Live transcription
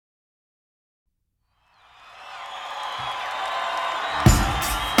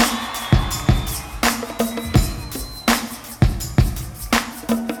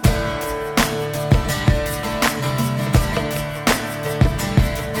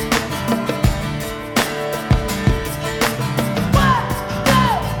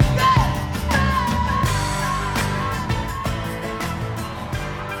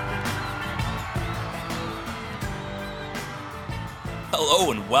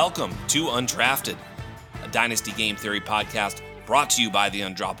welcome to Undrafted, a Dynasty Game Theory podcast brought to you by the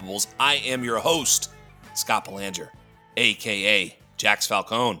Undroppables. I am your host, Scott Belanger, a.k.a. Jax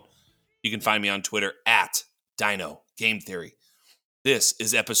Falcone. You can find me on Twitter at Dino Game Theory. This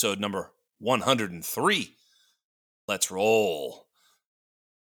is episode number 103. Let's roll.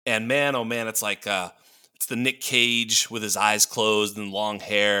 And man, oh man, it's like it's the Nick Cage with his eyes closed and long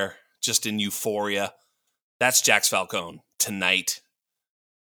hair, just in euphoria. That's Jax Falcone tonight,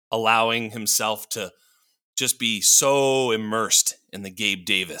 allowing himself to just be so immersed in the Gabe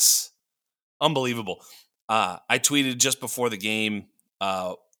Davis. Unbelievable. I tweeted just before the game,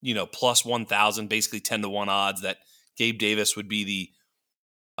 plus 1,000, basically 10-1 odds that Gabe Davis would be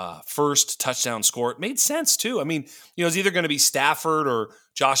the first touchdown scorer. It made sense too. I mean, it's either going to be Stafford or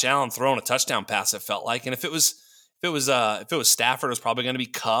Josh Allen throwing a touchdown pass, it felt like. And if it was Stafford, it was probably going to be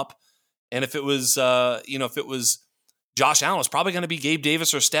Kupp. And if it was Josh Allen, was probably going to be Gabe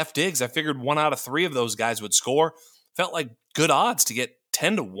Davis or Steph Diggs. I figured 1 out of 3 of those guys would score. Felt like good odds to get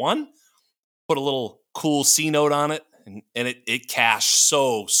 10-1. Put a little cool C note on it, and it cashed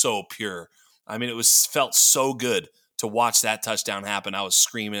so pure. I mean, felt so good to watch that touchdown happen. I was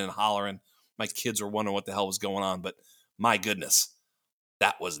screaming and hollering. My kids were wondering what the hell was going on, but my goodness,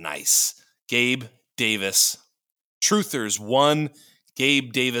 that was nice. Gabe Davis, truthers 1,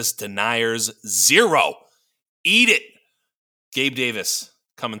 Gabe Davis deniers 0. Eat it. Gabe Davis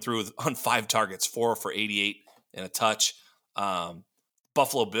coming through on 5 targets, 4 for 88 and a touch.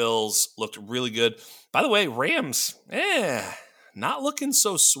 Buffalo Bills looked really good. By the way, Rams, not looking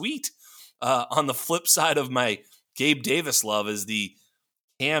so sweet. On the flip side of my Gabe Davis love is the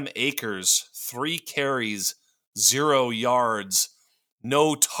Cam Akers, 3 carries, 0 yards,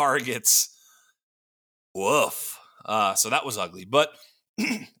 no targets. Woof. So that was ugly. But,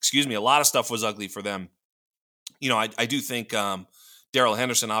 excuse me, a lot of stuff was ugly for them. I do think Darrell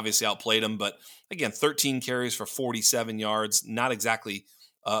Henderson obviously outplayed him, but again, 13 carries for 47 yards, not exactly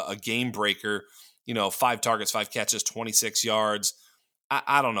a game breaker. 5 targets, 5 catches, 26 yards.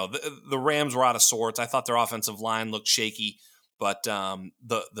 I don't know. The Rams were out of sorts. I thought their offensive line looked shaky, but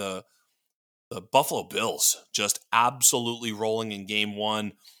the Buffalo Bills just absolutely rolling in game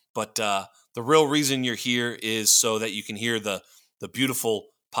 1. But the real reason you're here is so that you can hear the beautiful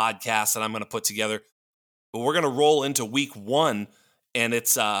podcast that I'm going to put together. But we're going to roll into week 1, and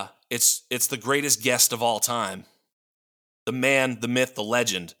it's the greatest guest of all time, the man, the myth, the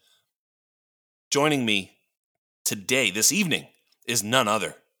legend. Joining me today, this evening, is none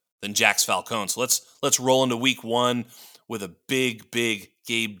other than Jax Falcone. So let's roll into week 1 with a big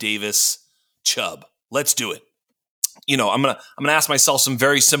Gabe Davis chub. Let's do it. I'm gonna ask myself some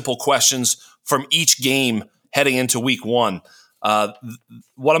very simple questions from each game heading into week 1.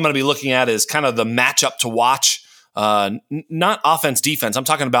 What I'm going to be looking at is kind of the matchup to watch, not offense, defense. I'm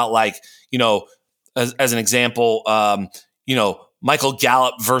talking about as an example, Michael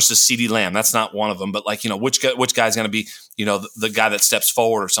Gallup versus CeeDee Lamb. That's not one of them, but which guy's going to be, the guy that steps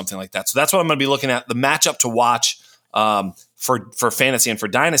forward or something like that. So that's what I'm going to be looking at, the matchup to watch for fantasy and for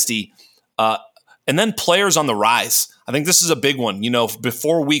dynasty, and then players on the rise. I think this is a big one.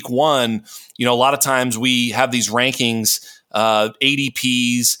 Before week 1, a lot of times we have these rankings,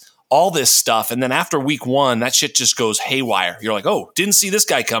 ADPs, all this stuff. And then after week 1, that shit just goes haywire. You're like, oh, didn't see this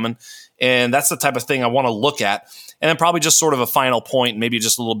guy coming. And that's the type of thing I want to look at. And then probably just sort of a final point, maybe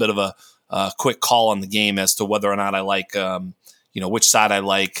just a little bit of a quick call on the game as to whether or not I like, which side I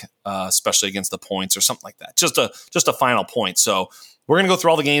like, especially against the points or something like that. Just a final point. So we're going to go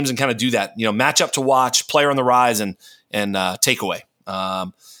through all the games and kind of do that, matchup to watch, player on the rise, and takeaway.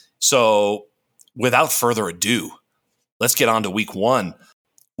 So without further ado, let's get on to week 1.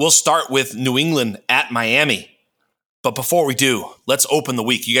 We'll start with New England at Miami. But before we do, let's open the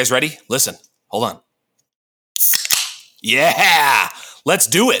week. You guys ready? Listen, hold on. Yeah, let's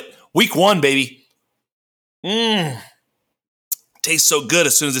do it. Week 1, baby. Tastes so good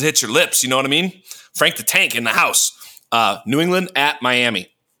as soon as it hits your lips. You know what I mean? Frank the Tank in the house. New England at Miami.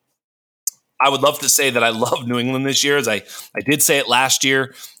 I would love to say that I love New England this year, as I did say it last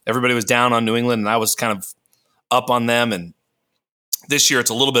year. Everybody was down on New England, and I was kind of up on them. And this year, it's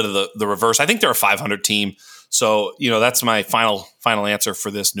a little bit of the reverse. I think they're a 500 team. So, that's my final answer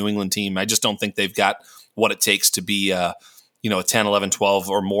for this New England team. I just don't think they've got what it takes to be, a 10, 11, 12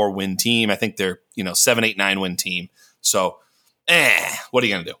 or more win team. I think they're, 7, 8, 9 win team. So, what are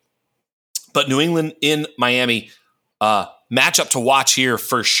you going to do? But New England in Miami, matchup to watch here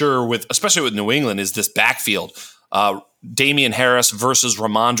for sure, especially with New England, is this backfield. Damian Harris versus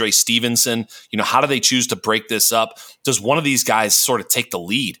Ramondre Stevenson. How do they choose to break this up? Does one of these guys sort of take the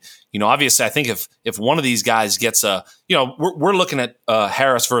lead? Obviously, I think if one of these guys gets we're looking at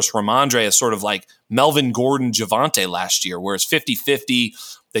Harris versus Ramondre as sort of like Melvin Gordon, Javonte last year, where it's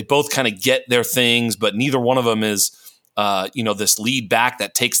 50-50. They both kind of get their things, but neither one of them is, this lead back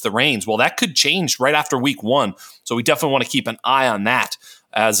that takes the reins. Well, that could change right after week 1. So we definitely want to keep an eye on that.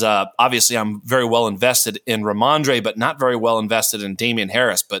 As obviously I'm very well invested in Ramondre, but not very well invested in Damian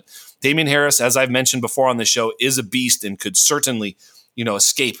Harris. But Damian Harris, as I've mentioned before on the show, is a beast and could certainly,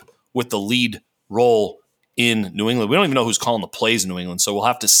 escape with the lead role in New England. We don't even know who's calling the plays in New England, so we'll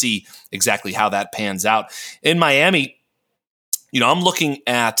have to see exactly how that pans out. In Miami, I'm looking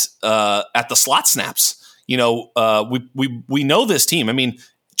at the slot snaps. We know this team. I mean,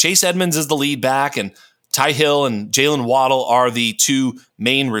 Chase Edmonds is the lead back, and Ty Hill and Jalen Waddle are the two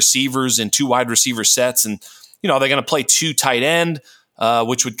main receivers in 2 wide receiver sets. And, they're going to play 2 tight end,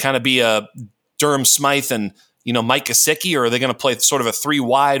 which would kind of be a Durham Smythe and, Mike Gesicki, or are they going to play sort of a 3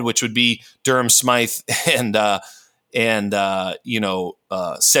 wide, which would be Durham Smythe and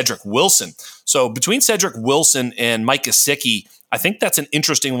Cedric Wilson. So between Cedric Wilson and Mike Gesicki, I think that's an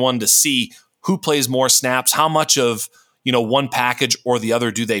interesting one to see who plays more snaps, how much of, one package or the other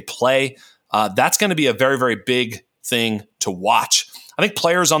do they play. That's going to be a very, very big thing to watch. I think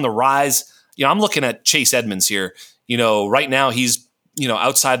players on the rise, I'm looking at Chase Edmonds here. Right now he's,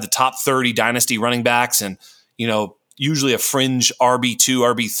 outside the top 30 dynasty running backs and, usually a fringe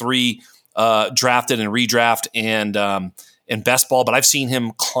RB2, RB3 drafted and redraft and best ball. But I've seen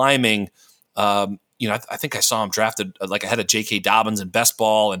him climbing. I think I saw him drafted like ahead of J.K. Dobbins in best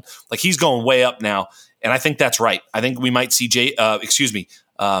ball. And like he's going way up now. And I think that's right. I think we might see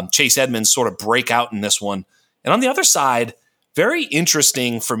Chase Edmonds sort of break out in this one. And on the other side, very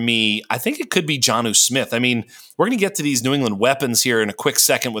interesting for me, I think it could be Jonnu Smith. I mean, we're going to get to these New England weapons here in a quick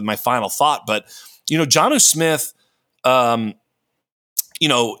second with my final thought. But, Jonnu Smith, if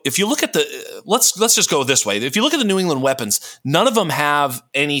you look at let's just go this way. If you look at the New England weapons, none of them have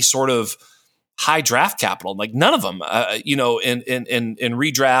any sort of high draft capital. Like none of them, in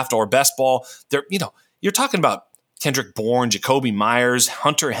redraft or best ball, they're, you're talking about Kendrick Bourne, Jacoby Myers,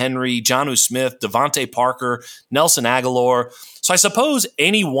 Hunter Henry, Jonnu Smith, Devontae Parker, Nelson Aguilar. So I suppose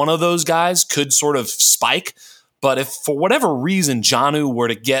any one of those guys could sort of spike. But if for whatever reason Jonnu were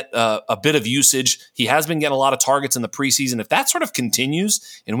to get a bit of usage, he has been getting a lot of targets in the preseason. If that sort of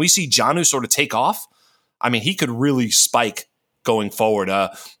continues and we see Jonnu sort of take off, I mean, he could really spike going forward.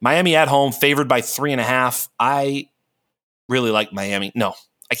 Miami at home, favored by 3.5. I really like Miami. No,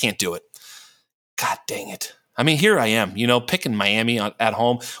 I can't do it. God dang it. I mean, here I am, picking Miami at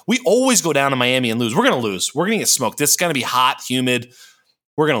home. We always go down to Miami and lose. We're going to lose. We're going to get smoked. This is going to be hot, humid.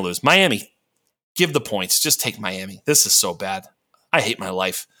 We're going to lose. Miami, give the points. Just take Miami. This is so bad. I hate my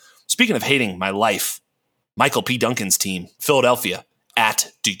life. Speaking of hating my life, Michael P. Duncan's team, Philadelphia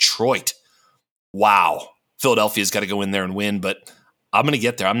at Detroit. Wow. Philadelphia's got to go in there and win, but I'm going to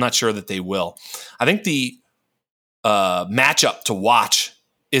get there. I'm not sure that they will. I think the matchup to watch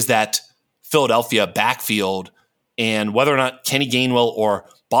is that Philadelphia backfield and whether or not Kenny Gainwell or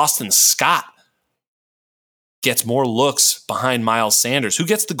Boston Scott gets more looks behind Miles Sanders. Who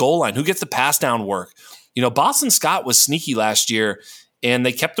gets the goal line? Who gets the pass down work? Boston Scott was sneaky last year and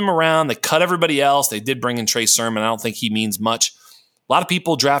they kept him around. They cut everybody else. They did bring in Trey Sermon. I don't think he means much. A lot of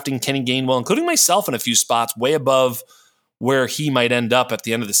people drafting Kenny Gainwell, including myself in a few spots, way above where he might end up at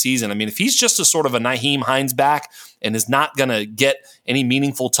the end of the season. I mean, if he's just a sort of a Nyheim Hines back and is not going to get any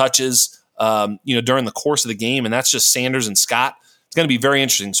meaningful touches during the course of the game, and that's just Sanders and Scott, it's going to be very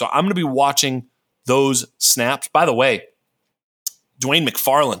interesting. So I'm going to be watching those snaps. By the way, Dwayne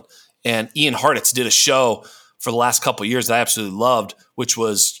McFarland and Ian Hartitz did a show for the last couple of years that I absolutely loved, which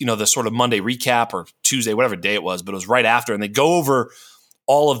was, the sort of Monday recap or Tuesday, whatever day it was, but it was right after. And they go over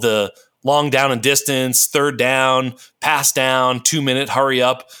all of the long down and distance, third down, pass down, 2-minute, hurry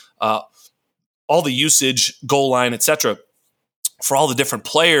up, all the usage, goal line, etc., for all the different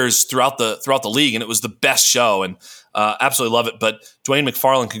players throughout the league. And it was the best show and absolutely love it. But Dwayne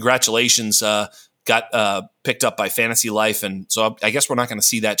McFarland, congratulations, got picked up by Fantasy Life. And so I guess we're not going to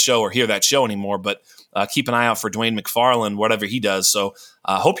see that show or hear that show anymore, but keep an eye out for Dwayne McFarland, whatever he does. So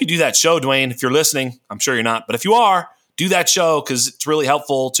I hope you do that show, Dwayne. If you're listening, I'm sure you're not, but if you are, do that show because it's really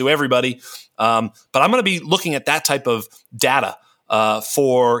helpful to everybody. But I'm going to be looking at that type of data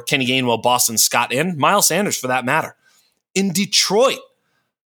for Kenny Gainwell, Boston Scott, and Miles Sanders for that matter. In Detroit,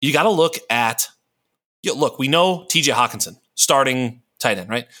 you got to look at, we know TJ Hawkinson, starting tight end,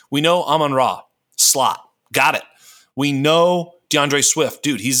 right? We know Amon-Ra, slot, got it. We know DeAndre Swift,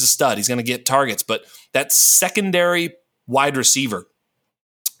 dude, he's a stud. He's going to get targets, but that secondary wide receiver,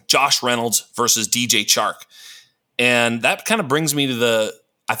 Josh Reynolds versus DJ Chark. And that kind of brings me to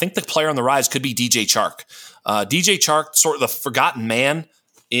I think the player on the rise could be DJ Chark. DJ Chark, sort of the forgotten man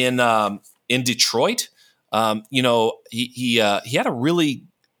in Detroit. He had a really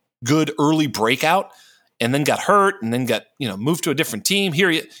good early breakout and then got hurt and then got, moved to a different team. Here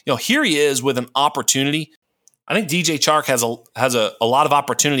he is with an opportunity. I think DJ Chark has a lot of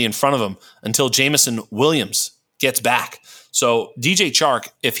opportunity in front of him until Jameson Williams gets back. So DJ Chark,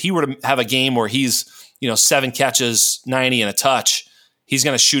 if he were to have a game where he's 7 catches, 90 and a touch, he's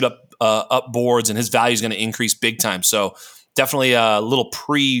going to shoot up boards and his value is going to increase big time. So definitely a little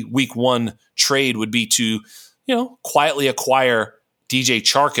pre-week 1 trade would be to quietly acquire DJ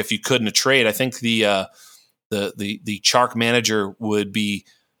Chark if you could in a trade. I think the Chark manager would be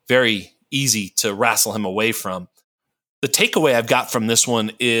very easy to wrestle him away from. The takeaway I've got from this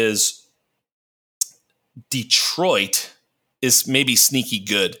one is Detroit is maybe sneaky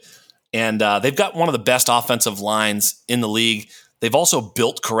good. And they've got one of the best offensive lines in the league. They've also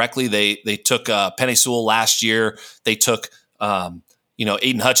built correctly. They took Penei Sewell last year. They took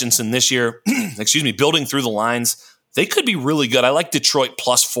Aiden Hutchinson this year. Excuse me, building through the lines. They could be really good. I like Detroit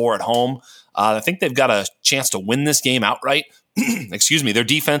 +4 at home. I think they've got a chance to win this game outright. Excuse me. Their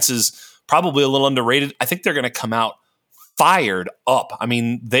defense is probably a little underrated. I think they're going to come out fired up. I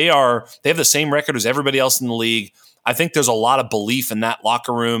mean, they have the same record as everybody else in the league. I think there's a lot of belief in that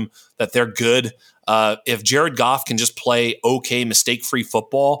locker room that they're good. If Jared Goff can just play okay, mistake-free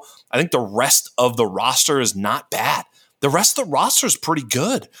football, I think the rest of the roster is not bad. The rest of the roster is pretty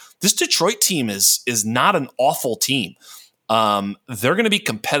good. This Detroit team is not an awful team. They're going to be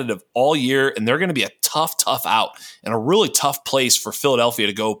competitive all year, and they're going to be a tough out and a really tough place for Philadelphia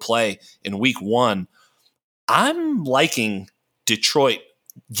to go play in week 1. I'm liking Detroit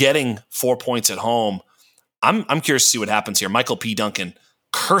getting 4 points at home. I'm curious to see what happens here. Michael P. Duncan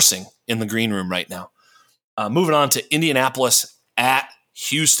cursing in the green room right now. Moving on to Indianapolis at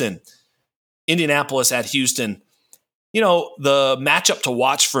Houston. Indianapolis at Houston. The matchup to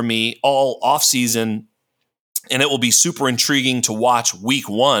watch for me all offseason, and it will be super intriguing to watch week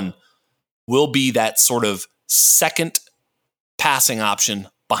 1, will be that sort of second passing option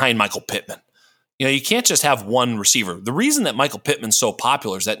behind Michael Pittman. You can't just have one receiver. The reason that Michael Pittman's so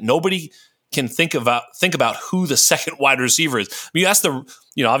popular is that nobody can think about who the second wide receiver is. I mean, you ask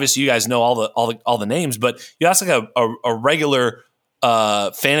obviously you guys know all the names, but you ask like a regular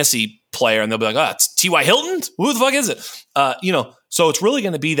fantasy player, and they'll be like, "Oh, it's T.Y. Hilton. Who the fuck is it?" So it's really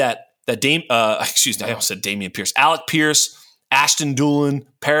going to be that excuse me, I almost said Dameon Pierce, Alec Pierce, Ashton Doolin,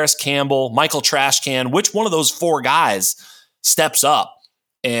 Paris Campbell, Michael Trashcan. Which one of those 4 guys steps up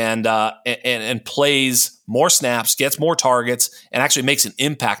and plays more snaps, gets more targets, and actually makes an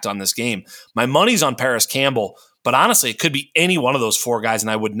impact on this game? My money's on Paris Campbell, but honestly, it could be any one of those 4 guys,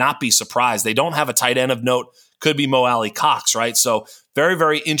 and I would not be surprised. They don't have a tight end of note. Could be Mo Alley Cox, right? So very,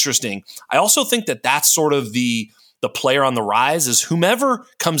 very interesting. I also think that that's sort of the player on the rise is whomever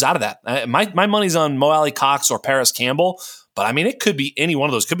comes out of that. My money's on Mo Alley Cox or Paris Campbell, but I mean, it could be any one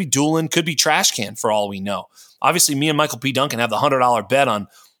of those. Could be Doolin, could be Trashcan for all we know. Obviously, me and Michael P. Duncan have the $100 bet on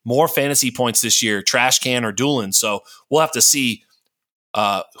more fantasy points this year, Trashcan or Doolin. So we'll have to see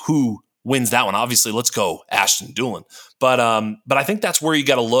who wins that one. Obviously, let's go Ashton Doolin. But I think that's where you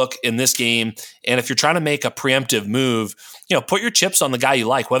got to look in this game. And if you're trying to make a preemptive move, put your chips on the guy you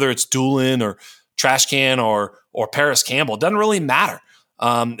like, whether it's Doolin or Trashcan or Paris Campbell. It doesn't really matter.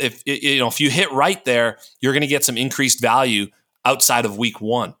 If you hit right there, you're going to get some increased value outside of week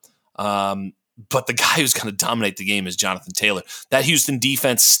 1. But the guy who's going to dominate the game is Jonathan Taylor. That Houston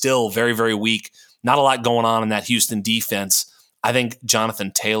defense still very, very weak. Not a lot going on in that Houston defense. I think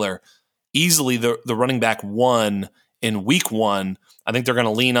Jonathan Taylor, easily the running back 1 in week 1. I think they're going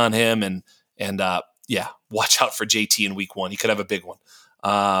to lean on him and watch out for JT in week 1. He could have a big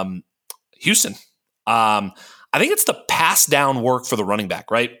one. Houston. I think it's the pass down work for the running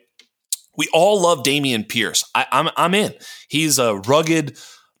back, right? We all love Dameon Pierce. I'm in. He's a rugged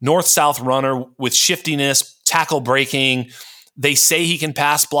north-south runner with shiftiness, tackle breaking. They say he can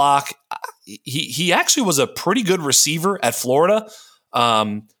pass block. He actually was a pretty good receiver at Florida.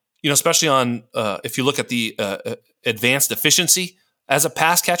 Especially on if you look at the advanced efficiency as a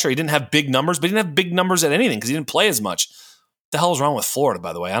pass catcher. He didn't have big numbers, but he didn't have big numbers at anything because he didn't play as much. The hell is wrong with Florida,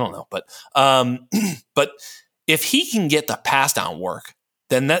 by the way? I don't know. But if he can get the pass down work,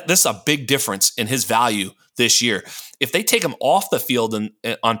 then this is a big difference in his value this year. If they take him off the field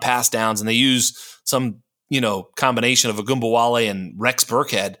on pass downs and they use some combination of Agumbawale and Rex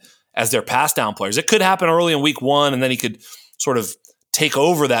Burkhead as their pass down players, it could happen early in week 1, and then he could sort of take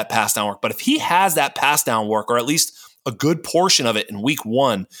over that pass down work. But if he has that pass down work, or at least a good portion of it in week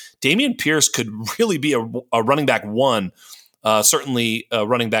 1. Dameon Pierce could really be a running back 1, certainly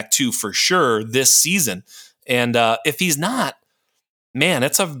running back 2 for sure this season. And if he's not, man,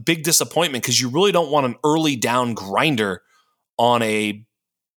 it's a big disappointment because you really don't want an early down grinder on a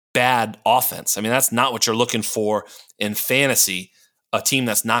bad offense. I mean, that's not what you're looking for in fantasy, a team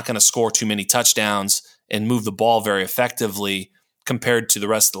that's not going to score too many touchdowns and move the ball very effectively compared to the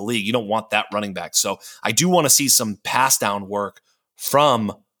rest of the league. You don't want that running back. So I do want to see some pass down work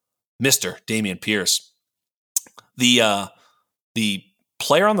from Mr. Dameon Pierce. The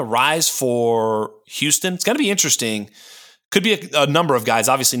player on the rise for Houston, it's going to be interesting. Could be a number of guys.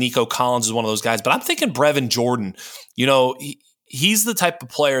 Obviously, Nico Collins is one of those guys, but I'm thinking Brevin Jordan. You know, he's the type of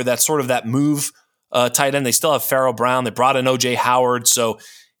player that's sort of that move tight end. They still have Pharaoh Brown. They brought in O.J. Howard. So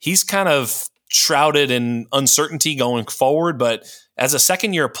he's kind of shrouded in uncertainty going forward. But as a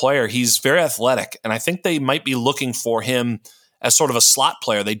second-year player, he's very athletic. And I think they might be looking for him as sort of a slot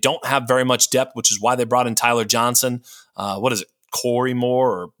player. They don't have very much depth, which is why they brought in Tyler Johnson. What is it? Corey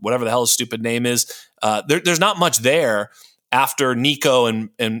Moore or whatever the hell his stupid name is. There's not much there after Nico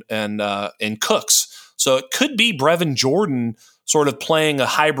and Cooks. So it could be Brevin Jordan sort of playing a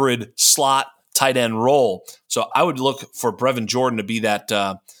hybrid slot tight end role. So I would look for Brevin Jordan to be that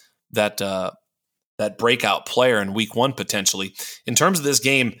breakout player in week 1 potentially. In terms of this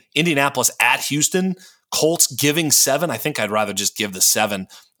game, Indianapolis at Houston, Colts giving 7. I think I'd rather just give the 7.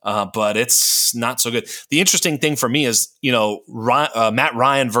 But it's not so good. The interesting thing for me is, Matt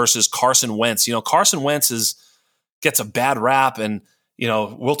Ryan versus Carson Wentz. Carson Wentz gets a bad rap, and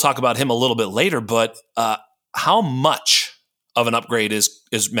we'll talk about him a little bit later. But how much of an upgrade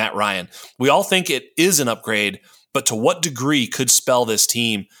is Matt Ryan? We all think it is an upgrade, but to what degree could spell this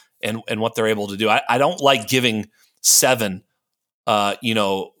team and what they're able to do? I don't like giving 7,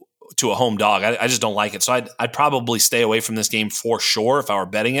 to a home dog. I just don't like it. So I'd probably stay away from this game for sure if I were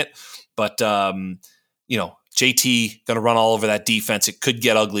betting it. But JT going to run all over that defense. It could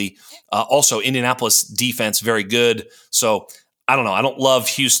get ugly. Also, Indianapolis defense very good. So I don't know. I don't love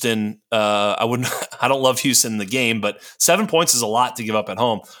Houston. I don't love Houston in the game, but 7 points is a lot to give up at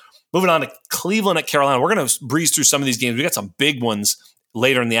home. Moving on to Cleveland at Carolina. We're going to breeze through some of these games. We got some big ones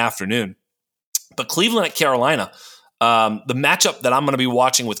later in the afternoon. But Cleveland at Carolina, the matchup that I'm going to be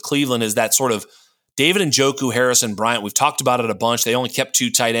watching with Cleveland is that sort of David Njoku, Harrison Bryant. We've talked about it a bunch. They only kept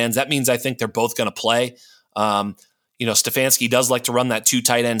 2 tight ends. That means I think they're both going to play. Stefanski does like to run that 2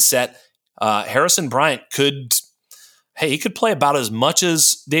 tight end set. Harrison Bryant could play about as much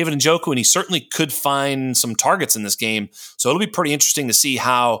as David Njoku, and he certainly could find some targets in this game. So it'll be pretty interesting to see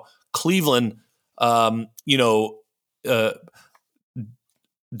how Cleveland,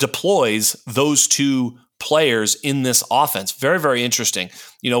 deploys those 2 players in this offense. Very, very interesting.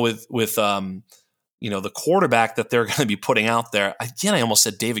 With the quarterback that they're going to be putting out there. Again, I almost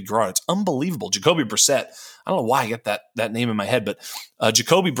said David Garrard. It's unbelievable. Jacoby Brissett. I don't know why I get that name in my head, but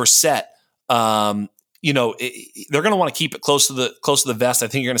Jacoby Brissett. They're going to want to keep it close to the vest. I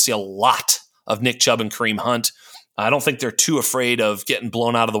think you're going to see a lot of Nick Chubb and Kareem Hunt. I don't think they're too afraid of getting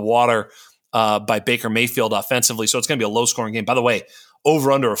blown out of the water by Baker Mayfield offensively. So it's going to be a low-scoring game. By the way,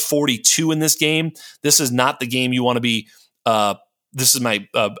 over under a 42 in this game. This is not the game you want to be. This is my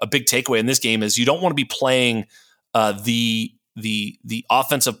a big takeaway in this game is you don't want to be playing the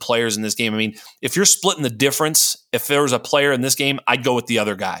offensive players in this game. I mean, if you're splitting the difference, if there was a player in this game, I'd go with the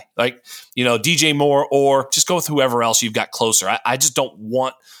other guy, like DJ Moore, or just go with whoever else you've got closer. I just don't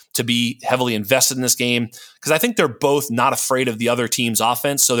want to be heavily invested in this game because I think they're both not afraid of the other team's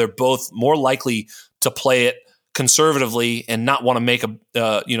offense, so they're both more likely to play it conservatively and not want to make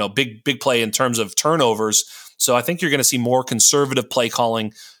a big play in terms of turnovers. So I think you're going to see more conservative play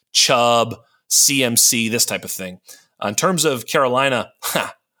calling, Chubb, CMC, this type of thing. In terms of Carolina,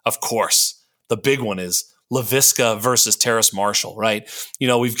 of course, the big one is Laviska versus Terrace Marshall, right?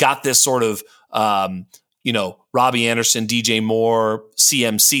 We've got this sort of Robbie Anderson, DJ Moore,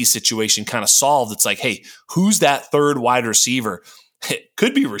 CMC situation kind of solved. It's like, hey, who's that third wide receiver? It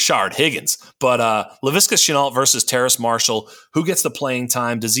could be Rashard Higgins, but Laviska Shenault versus Terrace Marshall, who gets the playing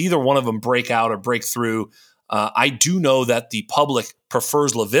time? Does either one of them break out or break through? I do know that the public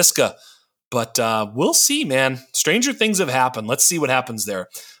prefers Laviska, but we'll see, man. Stranger things have happened. Let's see what happens there.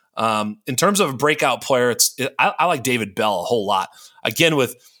 In terms of a breakout player, I like David Bell a whole lot. Again,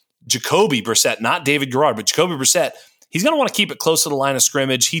 with Jacoby Brissett, not David Garrard, but Jacoby Brissett, he's going to want to keep it close to the line of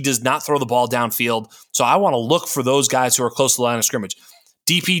scrimmage. He does not throw the ball downfield. So I want to look for those guys who are close to the line of scrimmage.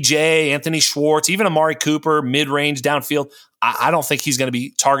 DPJ, Anthony Schwartz, even Amari Cooper, mid-range downfield. I don't think he's going to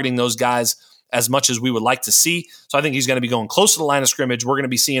be targeting those guys as much as we would like to see. So I think he's going to be going close to the line of scrimmage. We're going to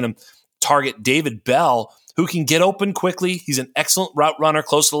be seeing him target David Bell, who can get open quickly. He's an excellent route runner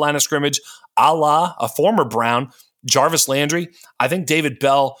close to the line of scrimmage, a la a former Brown, Jarvis Landry. I think David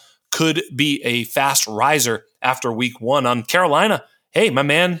Bell could be a fast riser after week 1. On Carolina, hey, my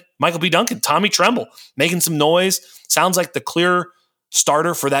man, Michael B. Duncan, Tommy Tremble, making some noise. Sounds like the clear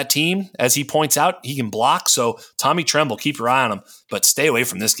starter for that team. As he points out, he can block. So Tommy Tremble, keep your eye on him, but stay away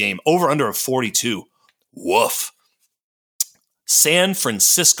from this game. Over under of 42. Woof. San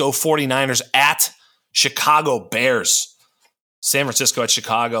Francisco 49ers at Chicago Bears. San Francisco at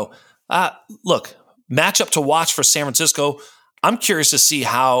Chicago. Look, matchup to watch for San Francisco. I'm curious to see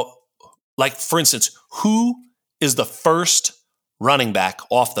how, like, for instance, who is the first running back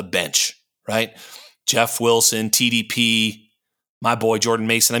off the bench, right? Jeff Wilson, TDP, my boy Jordan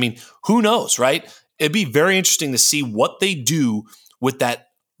Mason. I mean, who knows, right? It'd be very interesting to see what they do with that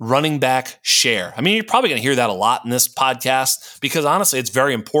running back share. I mean, you're probably going to hear that a lot in this podcast because honestly, it's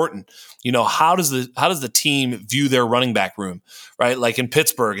very important. You know, how does the team view their running back room, right? Like in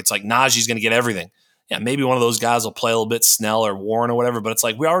Pittsburgh, it's like Najee's going to get everything. Yeah, maybe one of those guys will play a little bit, Snell or Warren or whatever, but it's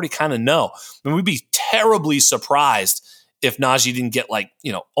like we already kind of know. I mean, we'd be terribly surprised if Najee didn't get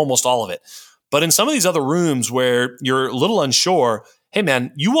almost all of it. But in some of these other rooms where you're a little unsure, hey,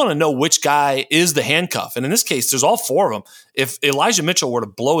 man, you want to know which guy is the handcuff. And in this case, there's all 4 of them. If Elijah Mitchell were to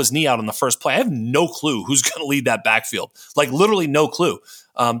blow his knee out on the first play, I have no clue who's going to lead that backfield. Like literally no clue.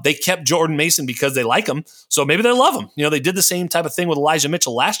 They kept Jordan Mason because they like him. So maybe they love him. You know, they did the same type of thing with Elijah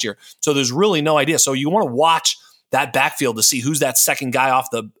Mitchell last year. So there's really no idea. So you want to watch that backfield to see who's that second guy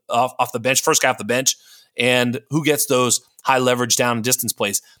off the bench, first guy off the bench, and who gets those high leverage down and distance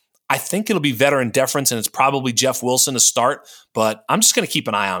plays. I think it'll be veteran deference, and it's probably Jeff Wilson to start, but I'm just going to keep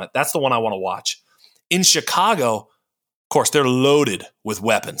an eye on it. That's the one I want to watch. In Chicago, of course, they're loaded with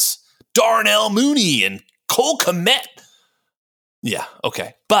weapons. Darnell Mooney and Cole Kmet. Yeah,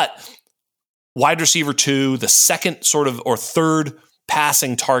 okay. But wide receiver 2, the second sort of or third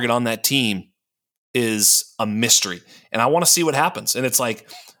passing target on that team is a mystery. And I want to see what happens. And it's like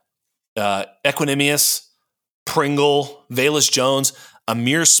Equanimous, Pringle, Velus Jones,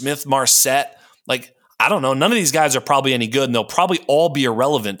 Amir Smith-Marset. Like, I don't know. None of these guys are probably any good, and they'll probably all be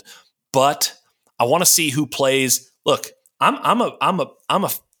irrelevant. But I want to see who plays. Look, I'm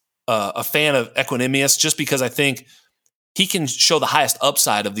a fan of Equanimous just because I think he can show the highest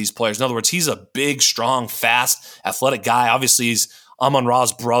upside of these players. In other words, he's a big, strong, fast, athletic guy. Obviously, he's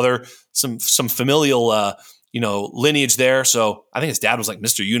Amon-Ra's brother. Some familial lineage there. So I think his dad was like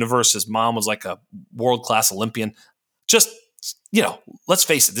Mr. Universe. His mom was like a world-class Olympian. Just, let's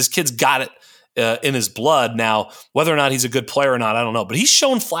face it, this kid's got it in his blood. Now, whether or not he's a good player or not, I don't know. But he's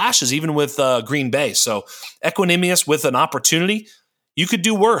shown flashes even with Green Bay. So Equanimous with an opportunity, you could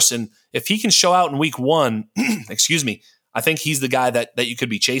do worse. And if he can show out in week 1, excuse me, I think he's the guy that you could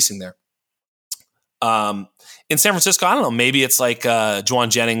be chasing there. In San Francisco, I don't know, maybe it's like Juwan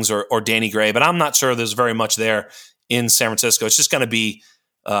Jennings or Danny Gray, but I'm not sure there's very much there in San Francisco. It's just going to be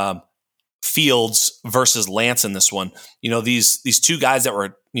Fields versus Lance in this one. These two guys that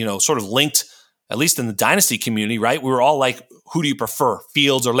were, sort of linked, at least in the dynasty community, right? We were all like, who do you prefer,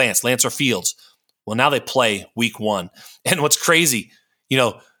 Fields or Lance? Lance or Fields? Well, now they play week 1. And what's crazy,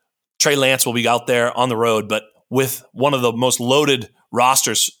 Trey Lance will be out there on the road, but with one of the most loaded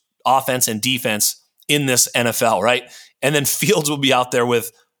rosters, offense and defense in this NFL, right? And then Fields will be out there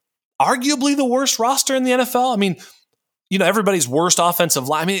with arguably the worst roster in the NFL. I mean, everybody's worst offensive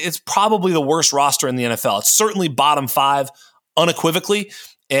line. I mean, it's probably the worst roster in the NFL. It's certainly bottom 5 unequivocally,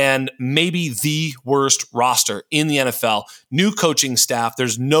 and maybe the worst roster in the NFL. New coaching staff.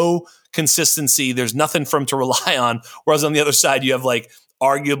 There's no consistency. There's nothing for him to rely on. Whereas on the other side, you have like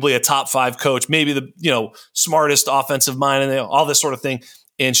arguably a top 5 coach, maybe the smartest offensive mind and all this sort of thing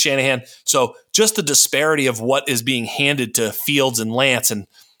in Shanahan. So just the disparity of what is being handed to Fields and Lance, and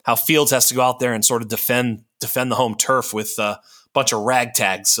how Fields has to go out there and sort of defend the home turf with a bunch of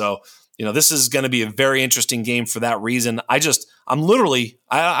ragtags. So this is going to be a very interesting game for that reason. I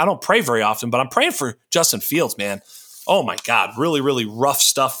don't pray very often, but I'm praying for Justin Fields, man. Oh my God, really, really rough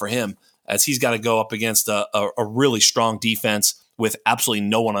stuff for him as he's got to go up against a really strong defense with absolutely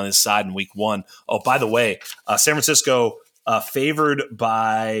no one on his side in week 1. Oh, by the way, San Francisco favored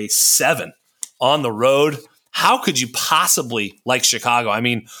by 7 on the road. How could you possibly like Chicago? I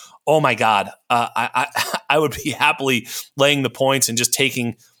mean, oh my God, I would be happily laying the points and just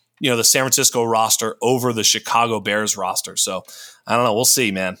taking the San Francisco roster over the Chicago Bears roster. So I don't know. We'll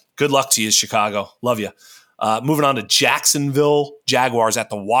see, man. Good luck to you, Chicago. Love you. Moving on to Jacksonville Jaguars at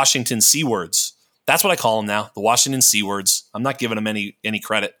the Washington Seawards. That's what I call them now, the Washington Seawards. I'm not giving them any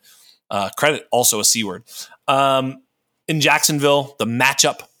credit. Credit also a C word. In Jacksonville, the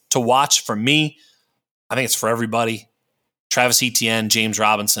matchup to watch for me, I think it's for everybody. Travis Etienne, James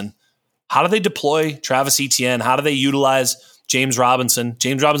Robinson. How do they deploy Travis Etienne? How do they utilize James Robinson?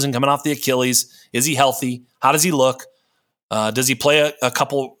 James Robinson coming off the Achilles. Is he healthy? How does he look? Does he play a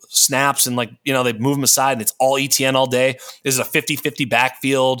couple snaps and they move him aside and it's all Etienne all day? Is it a 50-50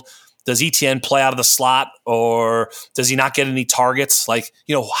 backfield? Does Etienne play out of the slot or does he not get any targets?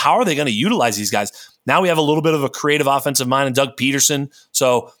 How are they going to utilize these guys? Now we have a little bit of a creative offensive mind in Doug Peterson.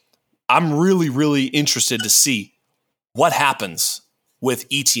 So I'm really, really interested to see what happens with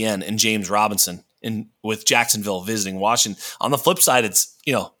Etienne and James Robinson and with Jacksonville visiting Washington. On the flip side, it's,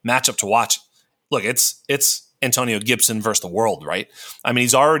 matchup to watch. Look, it's Antonio Gibson versus the world, right? I mean,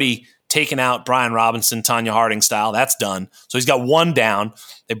 he's already taken out Brian Robinson, Tanya Harding style. That's done. So he's got one down.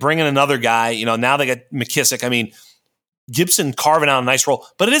 They bring in another guy. Now they got McKissick. I mean, Gibson carving out a nice role.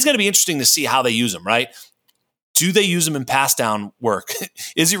 But it is going to be interesting to see how they use him, right? Do they use him in pass down work?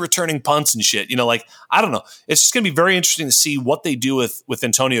 Is he returning punts and shit? I don't know. It's just going to be very interesting to see what they do with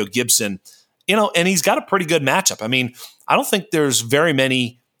Antonio Gibson. And he's got a pretty good matchup. I mean, I don't think there's very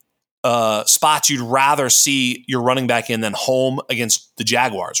many spots you'd rather see your running back in than home against the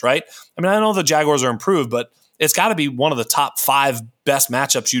Jaguars, right? I mean, I know the Jaguars are improved, but it's got to be one of the top 5 best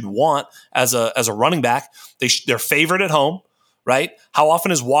matchups you'd want as a running back. They're favored at home, right? How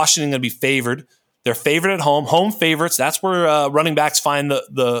often is Washington going to be favored? They're favored at home favorites. That's where running backs find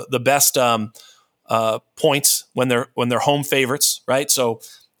the best points when they're home favorites, right? So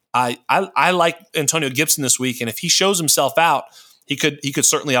I like Antonio Gibson this week, and if he shows himself out, he could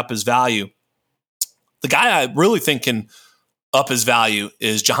certainly up his value. The guy I really think can up his value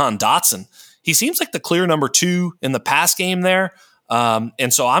is Jahan Dotson. He seems like the clear number 2 in the pass game there,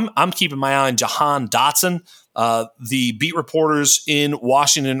 and so I'm keeping my eye on Jahan Dotson. The beat reporters in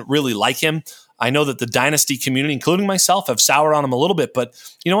Washington really like him. I know that the dynasty community, including myself, have soured on him a little bit, but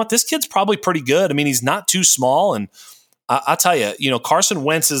you know what? This kid's probably pretty good. I mean, he's not too small, and I'll tell you, Carson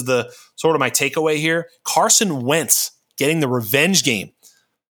Wentz is the sort of my takeaway here. Carson Wentz getting the revenge game.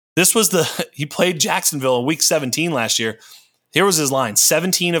 He played Jacksonville in week 17 last year. Here was his line: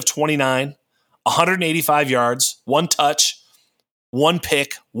 17 of 29, 185 yards, 1 touch, 1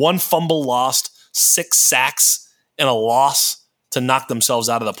 pick, 1 fumble lost, 6 sacks, and a loss to knock themselves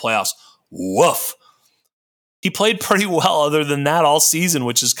out of the playoffs. Woof. He played pretty well other than that all season,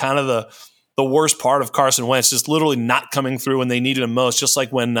 which is kind of the worst part of Carson Wentz, just literally not coming through when they needed him most, just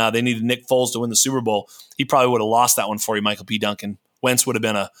like when they needed Nick Foles to win the Super Bowl. He probably would have lost that one for you, Michael P. Duncan. Wentz would have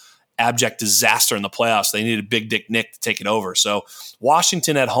been an abject disaster in the playoffs. They needed Big Dick Nick to take it over. So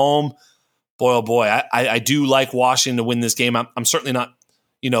Washington at home, boy, oh boy, I do like Washington to win this game. I'm certainly not,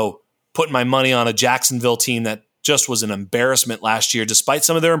 putting my money on a Jacksonville team that just was an embarrassment last year. Despite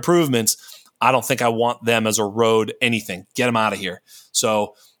some of their improvements, I don't think I want them as a road anything. Get them out of here.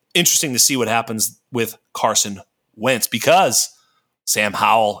 So interesting to see what happens with Carson Wentz, because Sam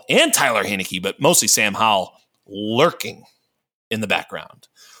Howell and Tyler Heinicke, but mostly Sam Howell, lurking in the background.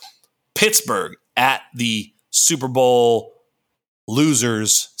 Pittsburgh at the Super Bowl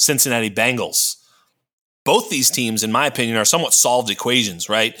losers, Cincinnati Bengals. Both these teams, in my opinion, are somewhat solved equations,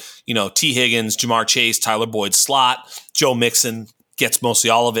 right? T. Higgins, Jamar Chase, Tyler Boyd slot, Joe Mixon gets mostly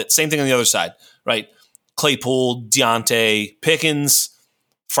all of it. Same thing on the other side, right? Claypool, Deontay Pickens,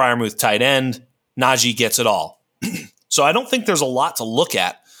 Freiermuth tight end, Najee gets it all. So I don't think there's a lot to look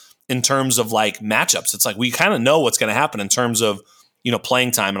at in terms of matchups. It's we kind of know what's going to happen in terms of,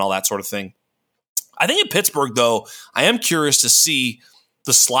 playing time and all that sort of thing. I think in Pittsburgh, though, I am curious to see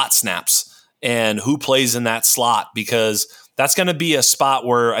the slot snaps and who plays in that slot, because that's going to be a spot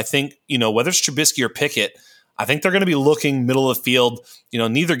where I think, whether it's Trubisky or Pickett, I think they're going to be looking middle of the field.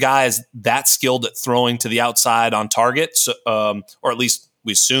 Neither guy is that skilled at throwing to the outside on target, so, or at least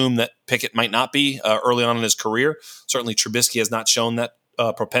we assume that Pickett might not be early on in his career. Certainly Trubisky has not shown that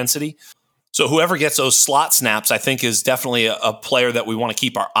propensity. So whoever gets those slot snaps, I think, is definitely a player that we want to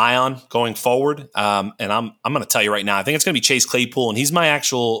keep our eye on going forward. And I'm going to tell you right now, I think it's going to be Chase Claypool, and he's my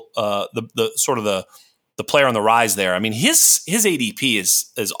actual the player on the rise there. I mean, his ADP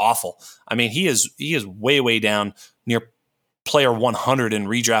is awful. I mean, he is way down near player 100 in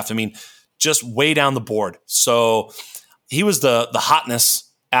redraft. I mean, just way down the board. So he was the hotness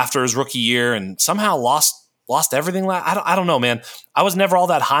after his rookie year, and somehow lost everything. I don't know, man. I was never all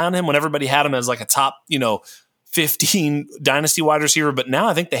that high on him when everybody had him as a top, 15 dynasty wide receiver. But now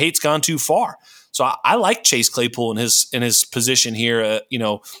I think the hate's gone too far. So I like Chase Claypool in his position here.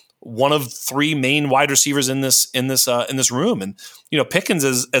 One of 3 main wide receivers in this room, and Pickens,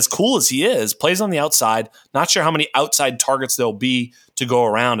 as cool as he is, plays on the outside. Not sure how many outside targets there'll be to go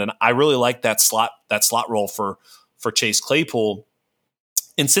around, and I really like that slot role for Chase Claypool.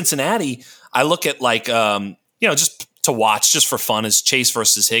 In Cincinnati, I look at just to watch just for fun is Chase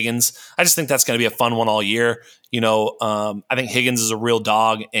versus Higgins. I just think that's going to be a fun one all year. I think Higgins is a real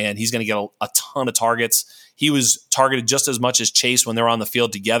dog, and he's going to get a ton of targets. He was targeted just as much as Chase when they were on the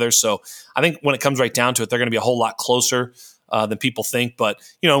field together. So I think when it comes right down to it, they're going to be a whole lot closer than people think. But,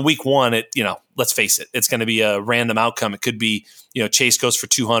 in week one, let's face it, it's going to be a random outcome. It could be, Chase goes for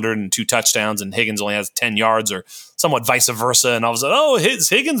 200 and 2 touchdowns and Higgins only has 10 yards or somewhat vice versa. And all of a sudden, is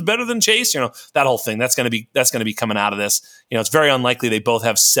Higgins better than Chase? That whole thing, that's going to be coming out of this. It's very unlikely they both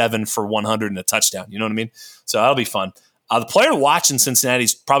have 7 for 100 and a touchdown. You know what I mean? So that'll be fun. The player to watch in Cincinnati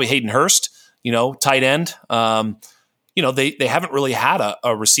is probably Hayden Hurst, tight end. They haven't really had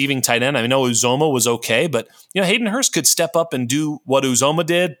a receiving tight end. I know Uzoma was okay, but Hayden Hurst could step up and do what Uzoma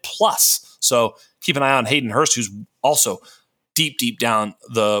did plus. So keep an eye on Hayden Hurst, who's also deep down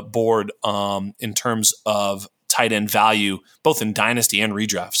the board in terms of tight end value, both in dynasty and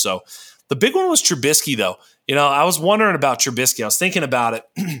redraft. So the big one was Trubisky, though. I was wondering about Trubisky. I was thinking about it.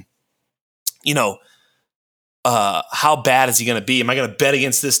 How bad is he going to be? Am I going to bet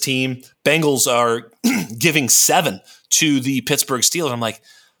against this team? Bengals are giving 7 to the Pittsburgh Steelers. I'm like,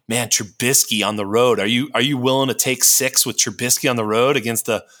 man, Trubisky on the road. Are you willing to take 6 with Trubisky on the road against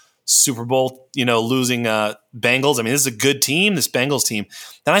the Super Bowl, losing Bengals? I mean, this is a good team, this Bengals team.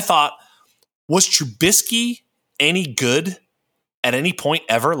 Then I thought, was Trubisky any good at any point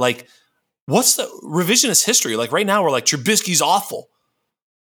ever? Like, what's the revisionist history? Like right now, we're like, Trubisky's awful.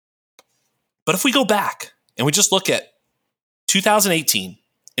 But if we go back and we just look at 2018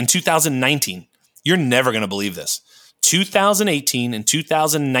 and 2019, you're never going to believe this. 2018 and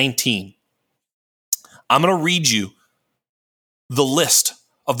 2019, I'm going to read you the list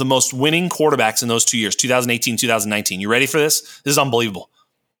of the most winning quarterbacks in those 2 years, 2018, 2019. You ready for this? This is unbelievable.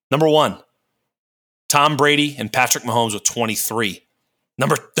 Number 1, Tom Brady and Patrick Mahomes with 23.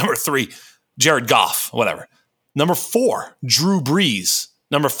 Number 3, Jared Goff, whatever. Number 4, Drew Brees.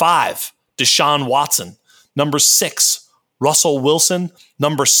 Number 5, Deshaun Watson. Number 6, Russell Wilson.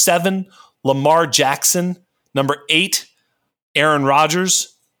 Number 7, Lamar Jackson. Number 8, Aaron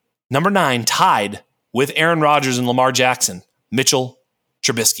Rodgers. Number 9, tied with Aaron Rodgers and Lamar Jackson, Mitchell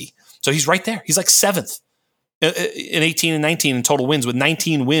Trubisky. So he's right there. He's like 7th in 18 and 19 in total wins with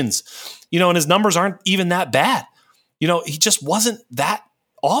 19 wins. And his numbers aren't even that bad. He just wasn't that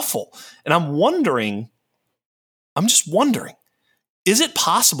awful. And I'm just wondering, is it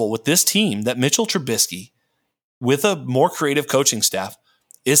possible with this team that Mitchell Trubisky, with a more creative coaching staff,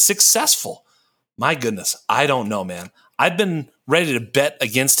 is successful? My goodness, I don't know, man. I've been ready to bet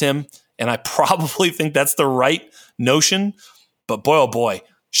against him, and I probably think that's the right notion. But boy, oh boy,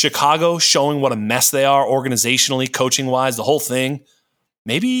 Chicago showing what a mess they are organizationally, coaching-wise, the whole thing.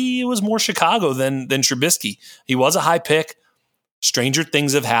 Maybe it was more Chicago than Trubisky. He was a high pick. Stranger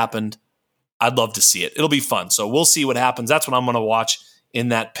things have happened. I'd love to see it. It'll be fun. So we'll see what happens. That's what I'm going to watch in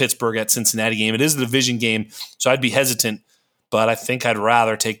that Pittsburgh at Cincinnati game. It is a division game, so I'd be hesitant, but I think I'd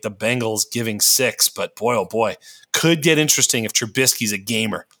rather take the Bengals giving 6. But boy, oh boy, could get interesting if Trubisky's a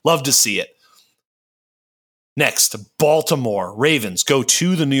gamer. Love to see it. Next, Baltimore Ravens go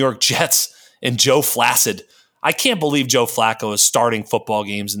to the New York Jets and Joe Flacco. I can't believe Joe Flacco is starting football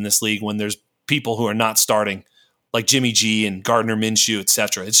games in this league when there's people who are not starting, like Jimmy G and Gardner Minshew,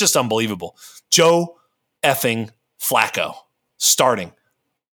 etc. It's just unbelievable. Joe effing Flacco starting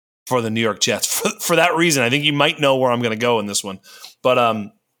for the New York Jets. For that reason, I think you might know where I'm going to go in this one. But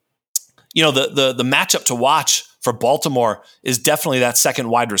the matchup to watch for Baltimore is definitely that second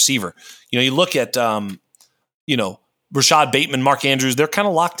wide receiver. You look at Rashad Bateman, Mark Andrews, they're kind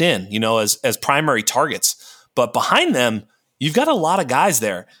of locked in, as primary targets. But behind them, you've got a lot of guys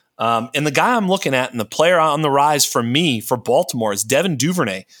there. And the guy I'm looking at and the player on the rise for me for Baltimore is Devin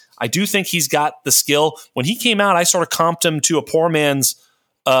Duvernay. I do think he's got the skill. When he came out, I sort of comped him to a poor man's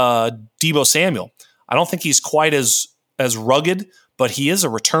Deebo Samuel. I don't think he's quite as rugged, but he is a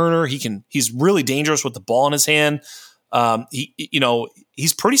returner. He's really dangerous with the ball in his hand.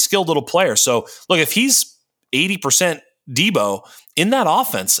 He's pretty skilled little player. So look, if he's 80% Deebo in that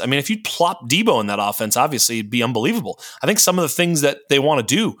offense, I mean, if you plop Deebo in that offense, obviously it'd be unbelievable. I think some of the things that they want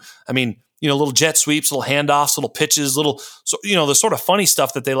to do, I mean, little jet sweeps, little handoffs, little pitches, the sort of funny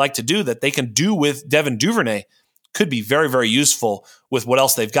stuff that they like to do that they can do with Devin Duvernay could be very, very useful with what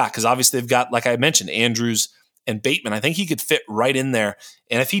else they've got. Because obviously they've got, like I mentioned, Andrews and Bateman. I think he could fit right in there.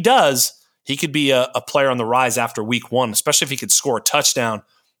 And if he does, he could be a player on the rise after week 1, especially if he could score a touchdown.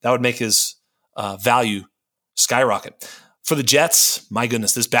 That would make his value skyrocket. For the Jets, my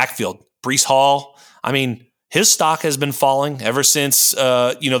goodness, this backfield, Breece Hall, I mean, his stock has been falling ever since,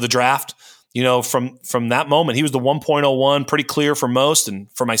 the draft. from that moment. He was the 1.01, pretty clear for most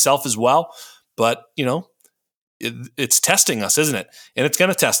and for myself as well. But, it's testing us, isn't it? And it's going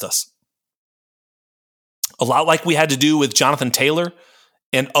to test us. A lot like we had to do with Jonathan Taylor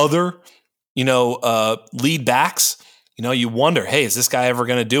and other, lead backs. You wonder, hey, is this guy ever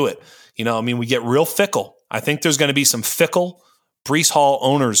going to do it? We get real fickle. I think there's going to be some fickle Breece Hall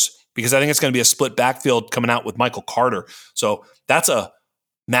owners because I think it's going to be a split backfield coming out with Michael Carter. So that's a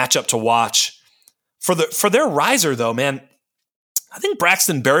matchup to watch. For their riser, though, man, I think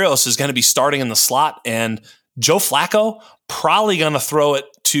Braxton Berrios is going to be starting in the slot, and Joe Flacco probably going to throw it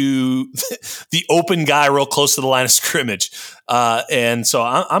to the open guy real close to the line of scrimmage. And so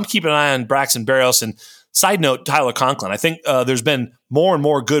I'm keeping an eye on Braxton Berrios. And side note, Tyler Conklin. I think there's been more and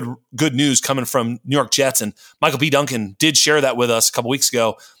more good news coming from New York Jets, and Michael P. Duncan did share that with us a couple weeks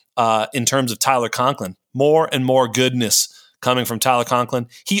ago in terms of Tyler Conklin. More and more goodness coming from Tyler Conklin.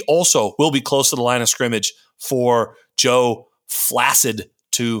 He also will be close to the line of scrimmage for Joe Flacid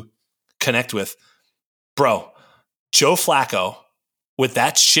to connect with. Bro, Joe Flacco with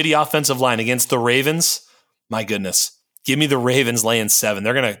that shitty offensive line against the Ravens, my goodness. Give me the Ravens laying 7.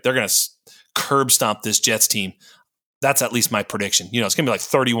 They're gonna curb stomp this Jets team. That's at least my prediction. It's gonna be like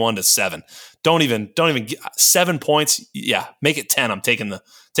 31-7. Don't even 7 points. Yeah, make it 10. I'm taking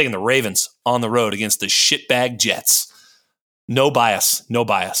the Ravens on the road against the shitbag Jets. No bias,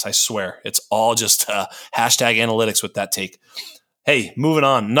 I swear. It's all just hashtag analytics with that take. Hey, moving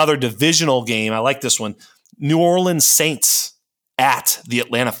on. Another divisional game. I like this one. New Orleans Saints at the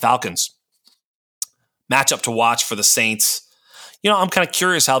Atlanta Falcons. Matchup to watch for the Saints. I'm kind of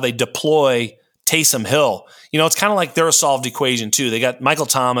curious how they deploy Taysom Hill. It's kind of like they're a solved equation too. They got Michael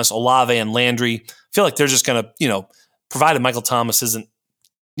Thomas, Olave, and Landry. I feel like they're just going to, provided Michael Thomas isn't,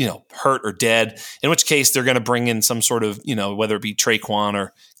 hurt or dead, in which case they're going to bring in some sort of, whether it be Traquan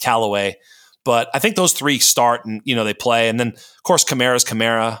or Callaway. But I think those 3 start and, they play. And then, of course, Kamara's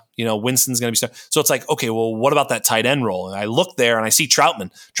Kamara. Winston's going to be starting. So it's like, okay, well, what about that tight end role? And I look there and I see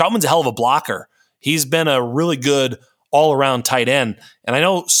Troutman. Troutman's a hell of a blocker. He's been a really good all-around tight end. And I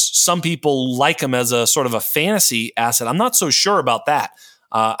know some people like him as a sort of a fantasy asset. I'm not so sure about that.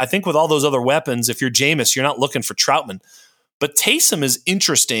 I think with all those other weapons, if you're Jameis, you're not looking for Troutman. But Taysom is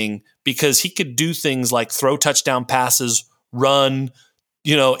interesting because he could do things like throw touchdown passes, run,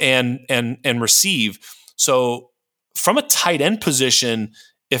 and receive. So from a tight end position,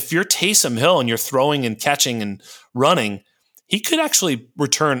 if you're Taysom Hill and you're throwing and catching and running, he could actually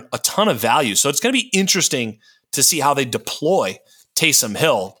return a ton of value. So it's going to be interesting to see how they deploy Taysom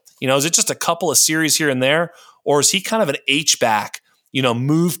Hill. Is it just a couple of series here and there, or is he kind of an H-back,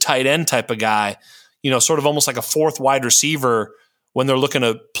 move tight end type of guy, sort of almost like a 4th wide receiver when they're looking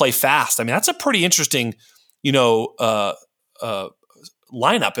to play fast? I mean, that's a pretty interesting, lineup.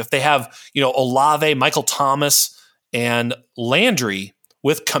 If they have, Olave, Michael Thomas, and Landry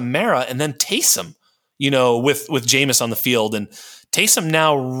with Kamara, and then Taysom, with Jameis on the field, and Taysom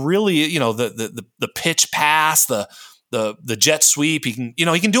now really, the pitch pass, the jet sweep, he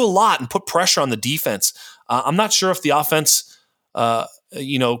can do a lot and put pressure on the defense. I'm not sure if the offense,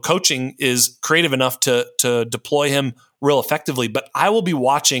 coaching is creative enough to deploy him real effectively, but I will be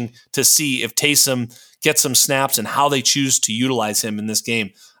watching to see if Taysom gets some snaps and how they choose to utilize him in this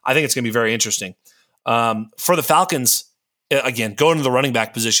game. I think it's going to be very interesting. For the Falcons, again, going to the running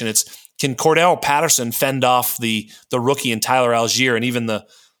back position, can Cordell Patterson fend off the rookie and Tyler Algier and even the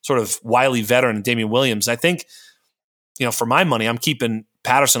sort of wily veteran Damian Williams? I think, for my money, I'm keeping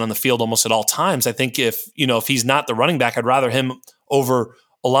Patterson on the field almost at all times. I think if he's not the running back, I'd rather him over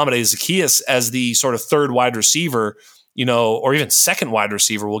Olamide Zaccheaus as the sort of 3rd wide receiver, or even 2nd wide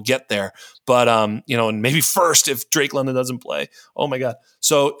receiver. We'll get there. But, and maybe 1st if Drake London doesn't play. Oh, my God.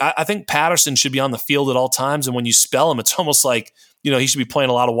 So I think Patterson should be on the field at all times. And when you spell him, it's almost like, he should be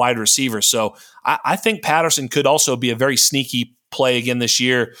playing a lot of wide receivers. So I think Patterson could also be a very sneaky play again this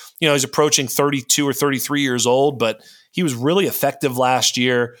year. He's approaching 32 or 33 years old, but he was really effective last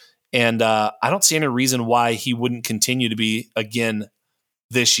year. And I don't see any reason why he wouldn't continue to be again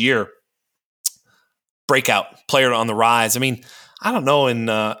this year. Breakout player on the rise. I mean, I don't know.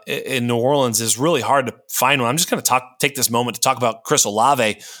 In New Orleans, it's really hard to find one. I'm just going to take this moment to talk about Chris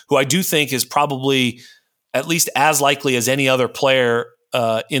Olave, who I do think is probably at least as likely as any other player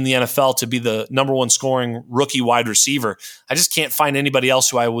in the NFL to be the number 1 scoring rookie wide receiver. I just can't find anybody else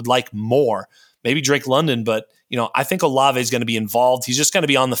who I would like more. Maybe Drake London, but I think Olave is going to be involved. He's just going to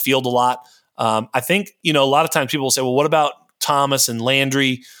be on the field a lot. I think a lot of times people will say, well, what about Thomas and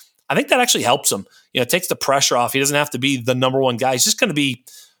Landry? I think that actually helps him. It takes the pressure off. He doesn't have to be the number 1 guy. He's just going to be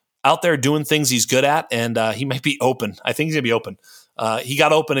out there doing things he's good at, and he might be open. I think he's going to be open. He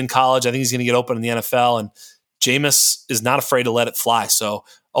got open in college. I think he's going to get open in the NFL, and Jameis is not afraid to let it fly. So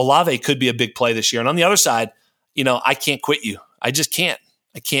Olave could be a big play this year. And on the other side, I can't quit you. I just can't.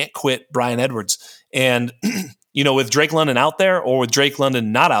 I can't quit Bryan Edwards. And, with Drake London out there or with Drake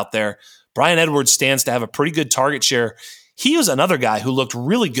London not out there, Bryan Edwards stands to have a pretty good target share. He was another guy who looked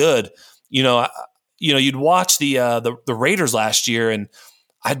really good. You'd watch the Raiders last year, and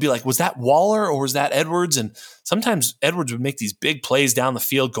I'd be like, was that Waller or was that Edwards? And sometimes Edwards would make these big plays down the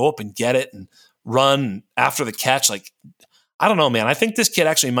field, go up and get it and run after the catch. Like, I don't know, man. I think this kid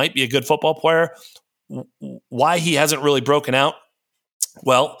actually might be a good football player. Why he hasn't really broken out?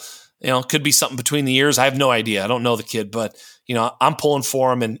 Well, could be something between the ears. I have no idea. I don't know the kid, but I'm pulling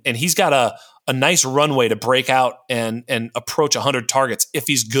for him, and he's got a nice runway to break out and approach 100 targets if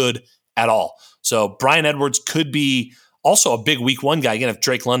he's good at all. So Bryan Edwards could be also a big week one guy, again, if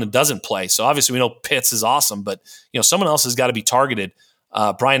Drake London doesn't play. So obviously we know Pitts is awesome, but someone else has got to be targeted.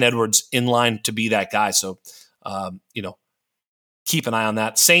 Bryan Edwards in line to be that guy. So, keep an eye on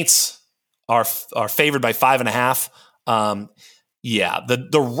that. Saints are favored by 5.5.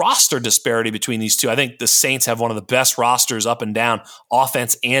 The roster disparity between these two, I think the Saints have one of the best rosters up and down,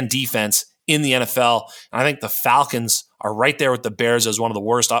 offense and defense in the NFL. And I think the Falcons are right there with the Bears as one of the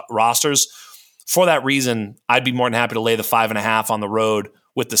worst rosters. For that reason, I'd be more than happy to lay the 5.5 on the road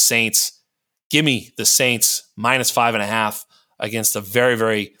with the Saints. Give me the Saints minus 5.5 against a very,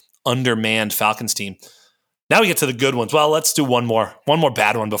 very undermanned Falcons team. Now we get to the good ones. Well, let's do one more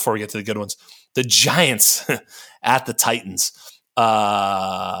bad one before we get to the good ones. The Giants at the Titans.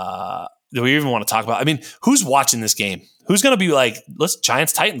 Do we even want to talk about? I mean, who's watching this game? Who's going to be like, let's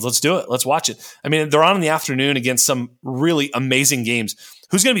Giants Titans, let's do it. Let's watch it. I mean, they're on in the afternoon against some really amazing games.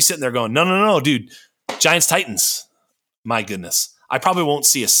 Who's going to be sitting there going, no, dude, Giants Titans. My goodness. I probably won't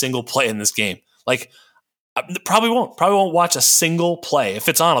see a single play in this game. Like, probably won't watch a single play. If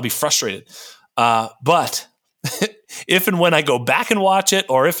it's on, I'll be frustrated. But if and when I go back and watch it,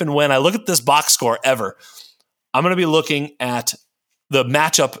 or if and when I look at this box score ever, I'm going to be looking at the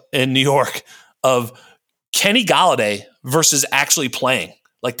matchup in New York of Kenny Golladay versus actually playing.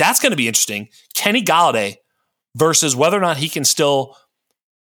 Like, that's going to be interesting. Kenny Golladay versus whether or not he can still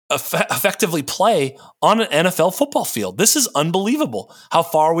effectively play on an NFL football field. This is unbelievable how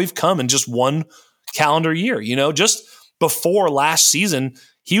far we've come in just one calendar year. Just before last season,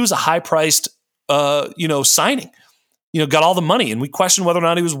 he was a high-priced, signing. Got all the money, and we questioned whether or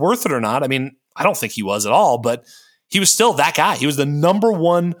not he was worth it or not. I mean, I don't think he was at all, but he was still that guy. He was the number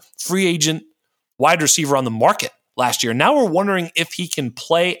one free agent wide receiver on the market last year. Now we're wondering if he can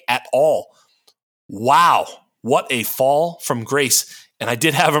play at all. Wow, what a fall from grace. And I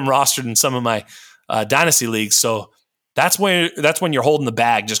did have him rostered in some of my dynasty leagues. So that's when you're holding the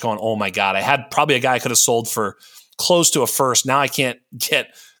bag, just going, oh my God, I had probably a guy I could have sold for close to a first. Now I can't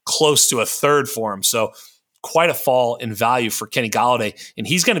get close to a third for him. So quite a fall in value for Kenny Golladay. And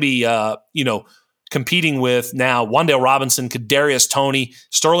he's going to be, competing with now Wan'Dale Robinson, Kadarius Toney,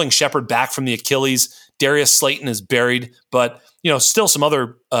 Sterling Shepard back from the Achilles. Darius Slayton is buried, but still some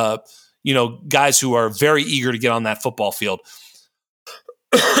other guys who are very eager to get on that football field.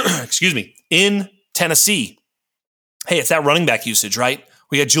 Excuse me. In Tennessee, hey, it's that running back usage, right?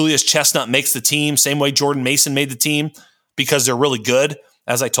 We got Julius Chestnut makes the team, same way Jordan Mason made the team because they're really good,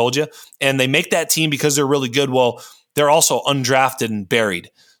 as I told you. And they make that team because they're really good. Well, they're also undrafted and buried.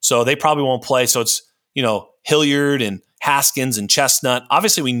 So they probably won't play. So it's, Hilliard and Haskins and Chestnut.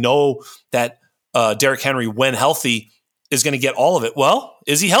 Obviously, we know that Derrick Henry, when healthy, is going to get all of it. Well,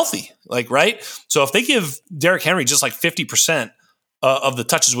 is he healthy? Right? So if they give Derrick Henry just like 50% of the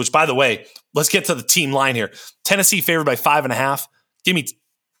touches, which, by the way, let's get to the team line here. Tennessee favored by 5.5. Give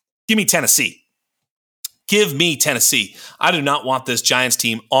me Tennessee. Give me Tennessee. I do not want this Giants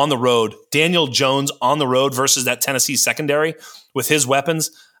team on the road. Daniel Jones on the road versus that Tennessee secondary with his weapons.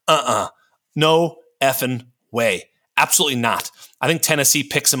 No effing way. Absolutely not. I think Tennessee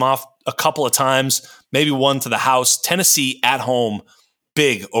picks him off a couple of times, maybe one to the house. Tennessee at home,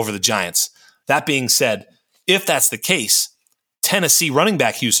 big over the Giants. That being said, if that's the case, Tennessee running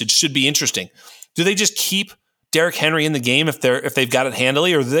back usage should be interesting. Do they just keep Derrick Henry in the game if they've got it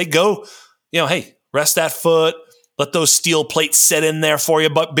handily, or do they go, hey, rest that foot, let those steel plates set in there for you,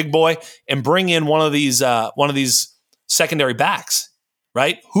 big boy, and bring in one of these secondary backs,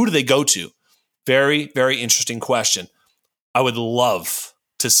 right? Who do they go to? Very, very interesting question. I would love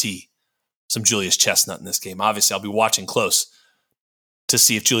to see some Julius Chestnut in this game. Obviously, I'll be watching close to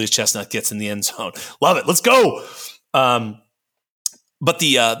see if Julius Chestnut gets in the end zone. Love it. Let's go. But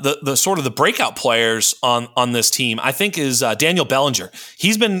the sort of the breakout players on this team, I think, is Daniel Bellinger.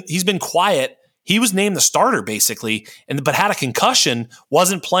 He's been quiet He was named the starter basically, but had a concussion,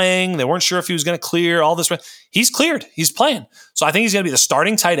 wasn't playing. They weren't sure if he was going to clear all this. He's cleared. He's playing. So I think he's going to be the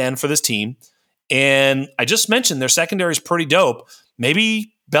starting tight end for this team. And I just mentioned their secondary is pretty dope.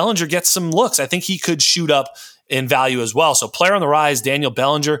 Maybe Bellinger gets some looks. I think he could shoot up in value as well. So player on the rise, Daniel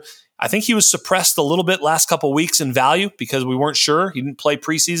Bellinger. I think he was suppressed a little bit last couple of weeks in value because we weren't sure. He didn't play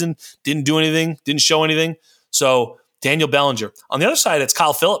preseason, didn't do anything, didn't show anything. So Daniel Bellinger. On the other side, it's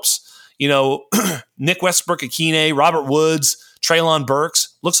Kyle Phillips. Nick Westbrook-Akine, Robert Woods, Treylon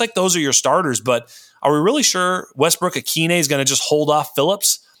Burks. Looks like those are your starters, but are we really sure Westbrook-Akine is going to just hold off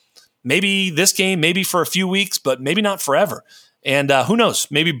Phillips? Maybe this game, maybe for a few weeks, but maybe not forever. And who knows?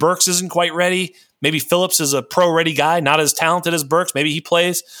 Maybe Burks isn't quite ready. Maybe Phillips is a pro-ready guy, not as talented as Burks. Maybe he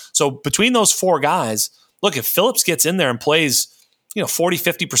plays. So between those four guys, look, if Phillips gets in there and plays 40,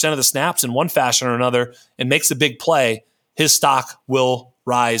 50% of the snaps in one fashion or another and makes a big play, his stock will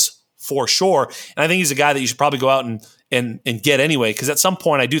rise for sure. And I think he's a guy that you should probably go out and get anyway, because at some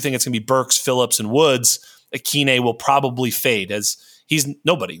point I do think it's going to be Burks, Phillips, and Woods. Akine will probably fade as he's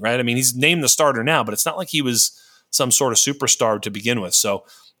nobody, right? I mean, he's named the starter now, but it's not like he was some sort of superstar to begin with. So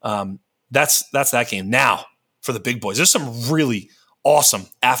that's that game. Now for the big boys. There's some really awesome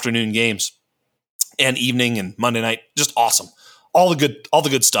afternoon games and evening and Monday night. Just awesome. All the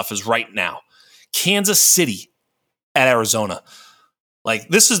good stuff is right now. Kansas City at Arizona. Like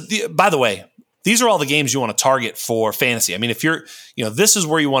this is by the way, these are all the games you want to target for fantasy. I mean, if you're, this is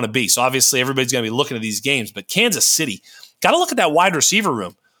where you want to be. So obviously everybody's going to be looking at these games, but Kansas City, got to look at that wide receiver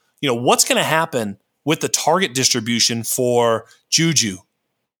room. What's going to happen with the target distribution for Juju,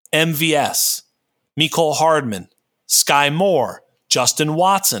 MVS, Mecole Hardman, Sky Moore, Justin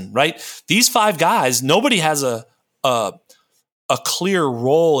Watson, right? These five guys, nobody has a clear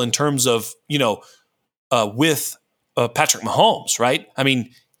role in terms of, with Patrick Mahomes, right? I mean,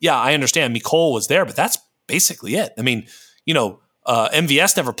 yeah, I understand Mecole was there, but that's basically it. I mean,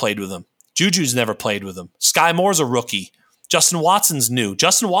 MVS never played with him. Juju's never played with him. Sky Moore's a rookie. Justin Watson's new.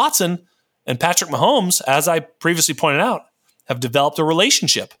 Justin Watson and Patrick Mahomes, as I previously pointed out, have developed a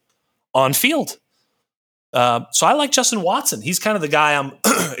relationship on field. So I like Justin Watson. He's kind of the guy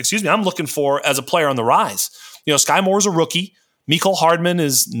I'm looking for as a player on the rise. Sky Moore's a rookie. Mecole Hardman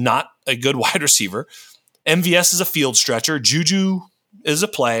is not a good wide receiver. MVS is a field stretcher. Juju is a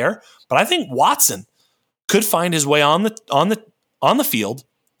player, but I think Watson could find his way on the field,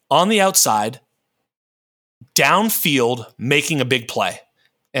 on the outside, downfield, making a big play.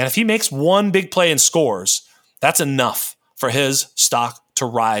 And if he makes one big play and scores, that's enough for his stock to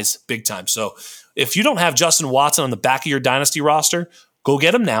rise big time. So if you don't have Justin Watson on the back of your dynasty roster, go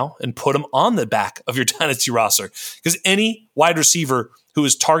get him now and put him on the back of your dynasty roster. Because any wide receiver who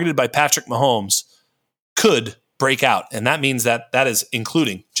is targeted by Patrick Mahomes could break out. And that means that is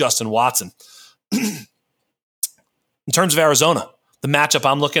including Justin Watson. In terms of Arizona, the matchup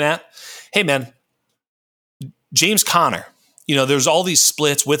I'm looking at, hey man, James Conner, there's all these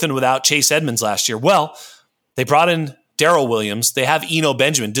splits with and without Chase Edmonds last year. Well, they brought in Darrell Williams. They have Eno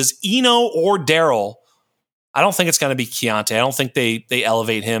Benjamin. Does Eno or Darrell, I don't think it's going to be Keontae. I don't think they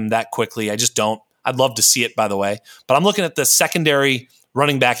elevate him that quickly. I just don't. I'd love to see it, by the way. But I'm looking at the secondary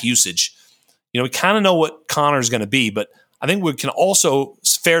running back usage. We kind of know what Connor is going to be, but I think we can also,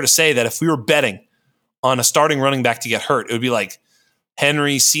 it's fair to say that if we were betting on a starting running back to get hurt, it would be like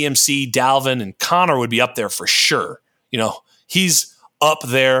Henry, CMC, Dalvin, and Connor would be up there for sure. He's up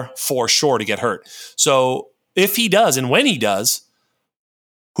there for sure to get hurt. So if he does, and when he does,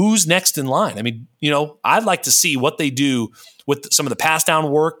 who's next in line? I mean, I'd like to see what they do with some of the pass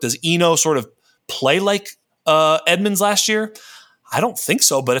down work. Does Eno sort of play like Edmonds last year? I don't think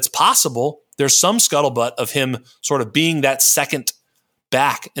so, but it's possible. There's some scuttlebutt of him sort of being that second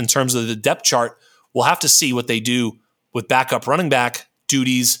back in terms of the depth chart. We'll have to see what they do with backup running back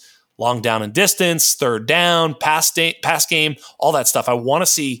duties, long down and distance, third down, pass game, all that stuff. I want to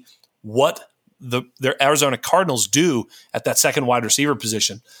see what their Arizona Cardinals do at that second wide receiver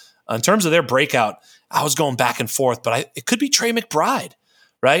position. In terms of their breakout, I was going back and forth, but it could be Trey McBride,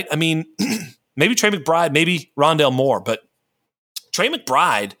 right? I mean, maybe Trey McBride, maybe Rondale Moore, but Trey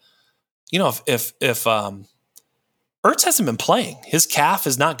McBride, if Ertz hasn't been playing, his calf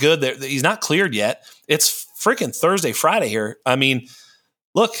is not good. He's not cleared yet. It's freaking Thursday, Friday here. I mean,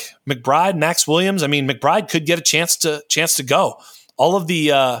 look, McBride, Max Williams. I mean, McBride could get a chance to go. All of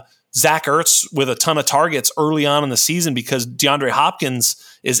the Zach Ertz with a ton of targets early on in the season because DeAndre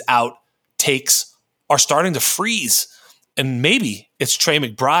Hopkins is out takes are starting to freeze. And maybe it's Trey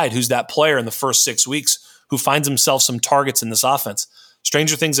McBride who's that player in the first 6 weeks who finds himself some targets in this offense.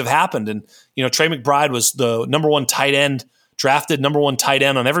 Stranger things have happened. And, Trey McBride was the number one tight end, drafted number one tight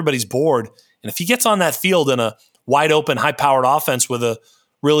end on everybody's board And if he gets on that field in a wide open, high-powered offense with a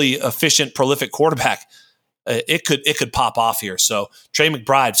really efficient, prolific quarterback, it could pop off here. So Trey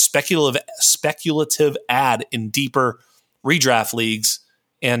McBride, speculative add in deeper redraft leagues,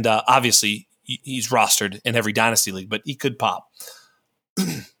 and obviously he's rostered in every dynasty league, but he could pop.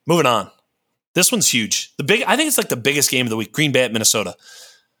 Moving on. This one's huge. I think it's like the biggest game of the week. Green Bay at Minnesota.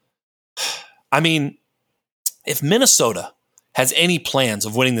 I mean, if Minnesota has any plans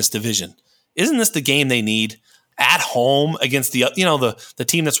of winning this division, isn't this the game they need at home against the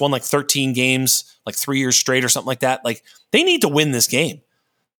team that's won like 13 games, like 3 years straight or something like that? Like, they need to win this game,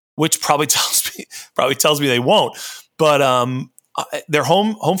 which probably tells me they won't. But their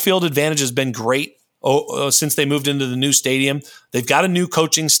home field advantage has been great since they moved into the new stadium. They've got a new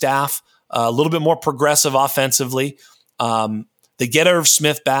coaching staff, a little bit more progressive offensively. They get Irv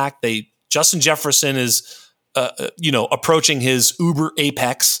Smith back. Justin Jefferson is approaching his uber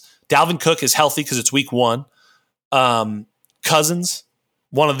apex. Dalvin Cook is healthy because it's week 1. Cousins,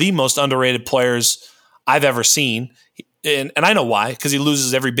 one of the most underrated players I've ever seen. And I know why, because he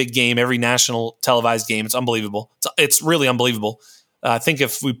loses every big game, every national televised game. It's unbelievable. It's really unbelievable. I think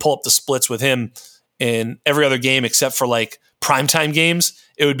if we pull up the splits with him in every other game except for like primetime games,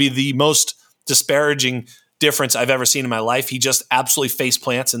 it would be the most disparaging difference I've ever seen in my life. He just absolutely face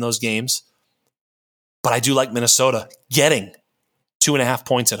plants in those games. But I do like Minnesota getting 2.5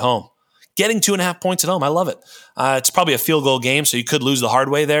 points at home. Getting 2.5 points at home. I love it. It's probably a field goal game, so you could lose the hard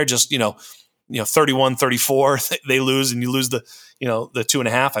way there. Just, 31-34, they lose and you lose the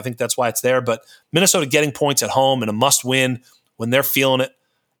 2.5. I think that's why it's there. But Minnesota getting points at home and a must win when they're feeling it.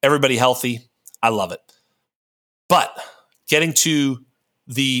 Everybody healthy. I love it. But getting to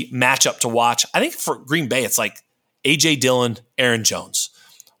the matchup to watch, I think for Green Bay, it's like A.J. Dillon, Aaron Jones.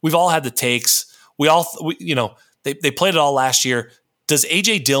 We've all had the takes. They played it all last year. Does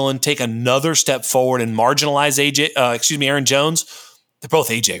A.J. Dillon take another step forward and marginalize Aaron Jones? They're both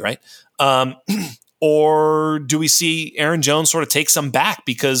A.J., right? Or do we see Aaron Jones sort of take some back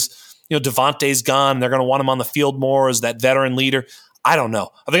because, Devontae's gone and they're going to want him on the field more as that veteran leader? I don't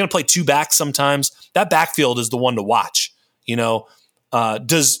know. Are they going to play two backs sometimes? That backfield is the one to watch.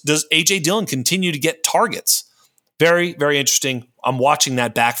 Does A.J. Dillon continue to get targets? Very, very interesting. I'm watching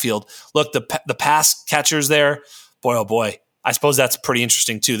that backfield. Look, the pass catchers there, boy, oh boy. I suppose that's pretty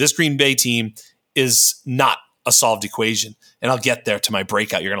interesting too. This Green Bay team is not a solved equation, and I'll get there to my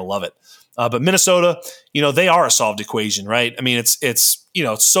breakout. You're going to love it. But Minnesota, they are a solved equation, right? I mean, it's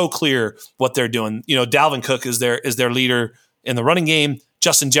so clear what they're doing. Dalvin Cook is their leader in the running game.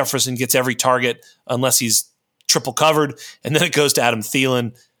 Justin Jefferson gets every target unless he's triple covered, and then it goes to Adam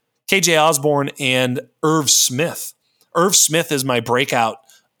Thielen, KJ Osborne, and Irv Smith. Irv Smith is my breakout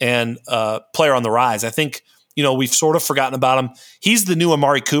and player on the rise. I think we've sort of forgotten about him. He's the new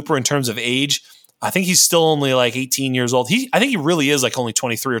Amari Cooper in terms of age. I think he's still only like 18 years old. I think he really is like only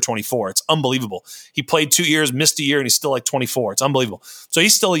 23 or 24. It's unbelievable. He played 2 years, missed a year, and he's still like 24. It's unbelievable. So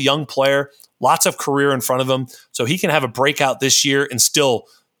he's still a young player, lots of career in front of him. So he can have a breakout this year and still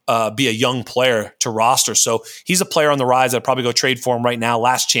be a young player to roster. So he's a player on the rise. I'd probably go trade for him right now.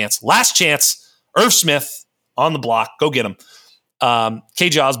 Last chance. Irv Smith on the block. Go get him.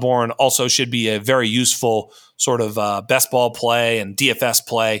 KJ Osborne also should be a very useful sort of best ball play and DFS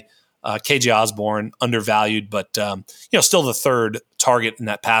play. KJ Osborne, undervalued, but still the third target in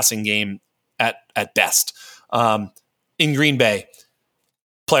that passing game at best. In Green Bay,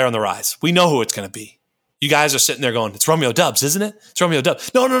 player on the rise. We know who it's going to be. You guys are sitting there going, it's Romeo Doubs, isn't it? It's Romeo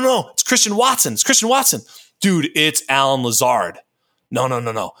Doubs. No. It's Christian Watson. Dude, it's Alan Lazard.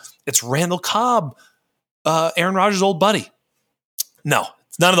 No. It's Randall Cobb, Aaron Rodgers' old buddy. No,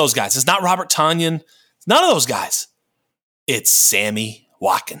 it's none of those guys. It's not Robert Tonyan. It's none of those guys. It's Sammy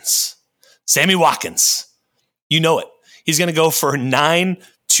Watkins. Sammy Watkins. You know it. He's going to go for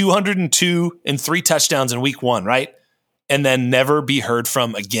 202 and 3 touchdowns in week 1, right? And then never be heard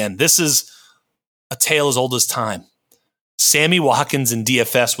from again. This is a tale as old as time. Sammy Watkins in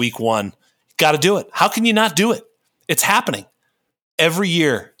DFS week 1. Got to do it. How can you not do it? It's happening. Every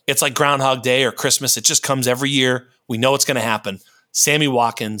year. It's like Groundhog Day or Christmas. It just comes every year. We know it's going to happen. Sammy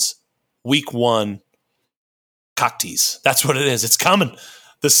Watkins, week 1, cock tease. That's what it is. It's coming.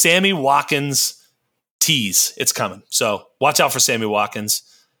 The Sammy Watkins tease. It's coming. So watch out for Sammy Watkins.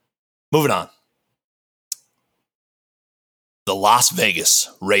 Moving on. The Las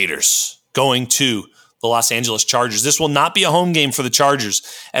Vegas Raiders going to the Los Angeles Chargers. This will not be a home game for the Chargers,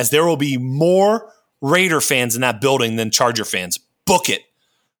 as there will be more Raider fans in that building than Charger fans. Book it.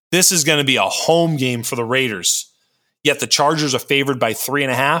 This is going to be a home game for the Raiders. Yet the Chargers are favored by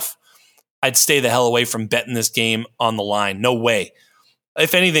 3.5. I'd stay the hell away from betting this game on the line. No way.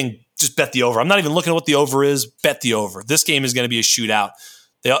 If anything, just bet the over. I'm not even looking at what the over is. Bet the over. This game is going to be a shootout.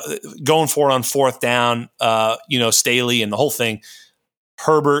 They going for it on fourth down. Staley and the whole thing.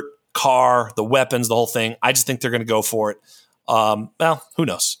 Herbert, Carr, the weapons, the whole thing. I just think they're going to go for it. Well, who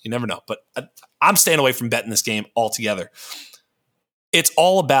knows? You never know. But I'm staying away from betting this game altogether. It's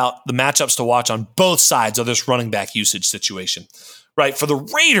all about the matchups to watch on both sides of this running back usage situation, right? For the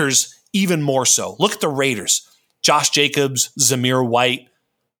Raiders, even more so. Look at the Raiders. Josh Jacobs, Zamir White,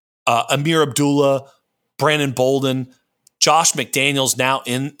 Amir Abdullah, Brandon Bolden, Josh McDaniels now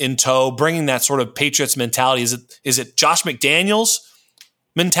in tow, bringing that sort of Patriots mentality. Is it Josh McDaniels'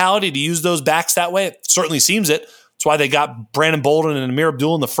 mentality to use those backs that way? It certainly seems it. That's why they got Brandon Bolden and Amir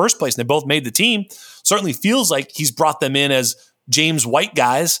Abdullah in the first place, and they both made the team. Certainly feels like he's brought them in as James White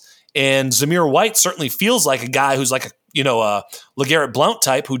guys, and Zamir White certainly feels like a guy who's like a LeGarrette Blount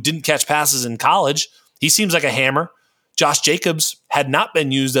type who didn't catch passes in college. He seems like a hammer. Josh Jacobs had not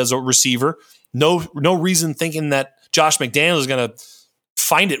been used as a receiver. No reason thinking that Josh McDaniels is going to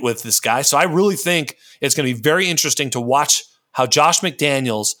find it with this guy. So I really think it's going to be very interesting to watch how Josh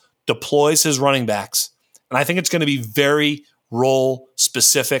McDaniels deploys his running backs. And I think it's going to be very role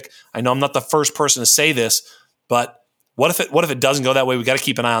specific. I know I'm not the first person to say this, but what if it doesn't go that way? We got to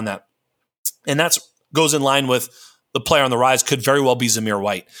keep an eye on that. And that goes in line with the player on the rise could very well be Zamir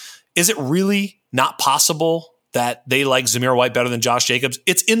White. Is it really not possible that they like Zamir White better than Josh Jacobs?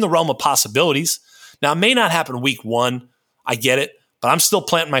 It's in the realm of possibilities. Now, it may not happen week one. I get it. But I'm still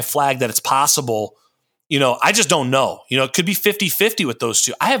planting my flag that it's possible. I just don't know. It could be 50-50 with those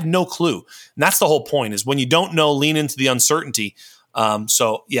two. I have no clue. And that's the whole point, is when you don't know, lean into the uncertainty. I'm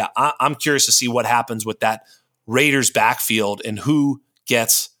curious to see what happens with that Raiders backfield and who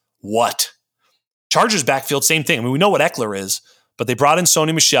gets what. Chargers backfield, same thing. I mean, we know what Eckler is, but they brought in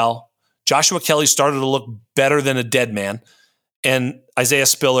Sony Michel. Joshua Kelly started to look better than a dead man. And Isaiah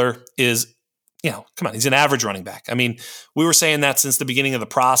Spiller is, come on, he's an average running back. I mean, we were saying that since the beginning of the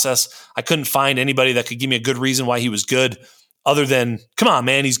process. I couldn't find anybody that could give me a good reason why he was good other than, come on,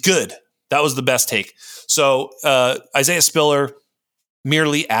 man, he's good. That was the best take. So Isaiah Spiller,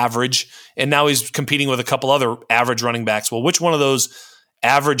 merely average, and now he's competing with a couple other average running backs. Well, which one of those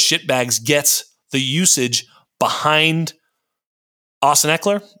average shitbags gets the usage behind Austin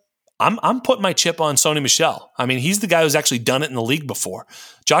Eckler? I'm putting my chip on Sony Michel. I mean, he's the guy who's actually done it in the league before.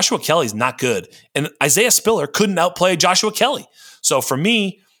 Joshua Kelly's not good, and Isaiah Spiller couldn't outplay Joshua Kelly. So for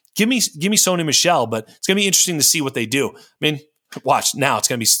me, give me Sony Michel, but it's going to be interesting to see what they do. I mean, watch now. It's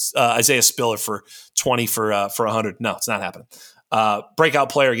going to be Isaiah Spiller for 20 for 100. No, it's not happening. Breakout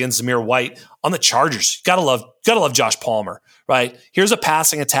player against Zamir White on the Chargers. Gotta love Josh Palmer, right? Here's a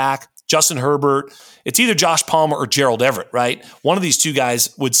passing attack. Justin Herbert. It's either Josh Palmer or Gerald Everett, right? One of these two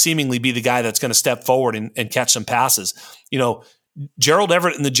guys would seemingly be the guy that's going to step forward and catch some passes. Gerald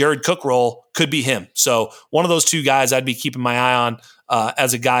Everett in the Jared Cook role could be him. So one of those two guys I'd be keeping my eye on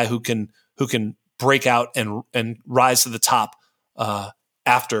as a guy who can break out and rise to the top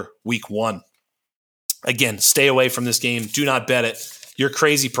after week one. Again, stay away from this game. Do not bet it. You're a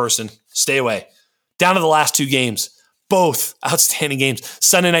crazy person. Stay away. Down to the last two games. Both outstanding games.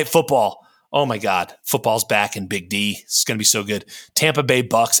 Sunday Night Football. Oh, my God. Football's back in Big D. It's going to be so good. Tampa Bay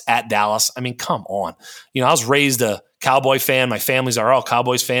Bucks at Dallas. I mean, come on. I was raised a Cowboy fan. My families are all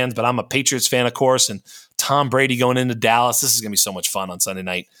Cowboys fans, but I'm a Patriots fan, of course. And Tom Brady going into Dallas. This is going to be so much fun on Sunday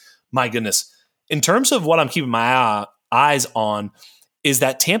night. My goodness. In terms of what I'm keeping my eyes on, is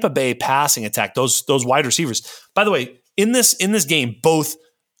that Tampa Bay passing attack, those wide receivers. By the way, in this game, both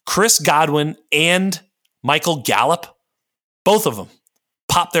Chris Godwin and Michael Gallup, both of them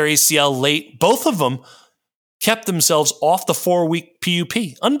popped their ACL late. Both of them kept themselves off the 4-week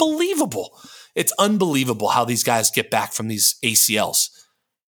PUP. Unbelievable. It's unbelievable how these guys get back from these ACLs.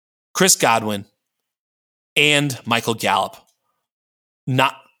 Chris Godwin and Michael Gallup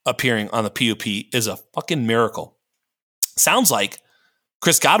not appearing on the PUP is a fucking miracle. Sounds like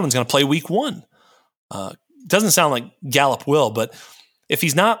Chris Godwin's going to play week one. Doesn't sound like Gallup will, but if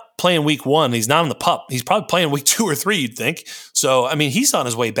he's not playing week one, he's not on the pup. He's probably playing week 2 or 3, you'd think. So, I mean, he's on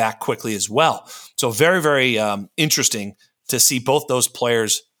his way back quickly as well. So very, very interesting to see both those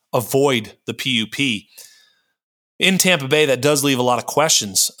players avoid the PUP. In Tampa Bay, that does leave a lot of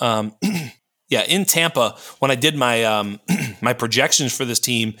questions. In Tampa, when I did my my projections for this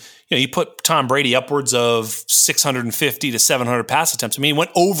team, you put Tom Brady upwards of 650 to 700 pass attempts. I mean, he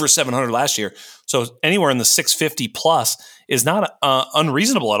went over 700 last year. So anywhere in the 650 plus is not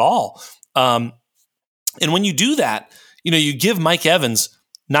unreasonable at all. And when you do that, you give Mike Evans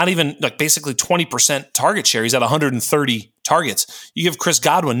not even like basically 20% target share. He's at 130 targets. You give Chris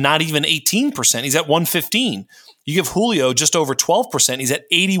Godwin not even 18%. He's at 115. You give Julio just over 12%. He's at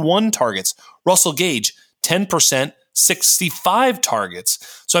 81 targets. Russell Gage, 10%, 65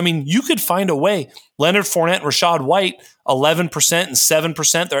 targets. So, I mean, you could find a way. Leonard Fournette and Rachaad White, 11% and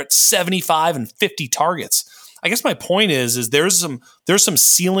 7%. They're at 75 and 50 targets. I guess my point is there's some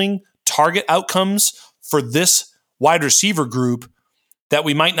ceiling target outcomes for this wide receiver group that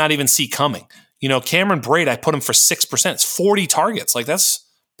we might not even see coming. Cameron Brate, I put him for 6%. It's 40 targets. Like, that's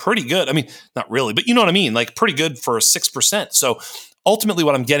pretty good. I mean, not really, but you know what I mean? Like, pretty good for 6%. So ultimately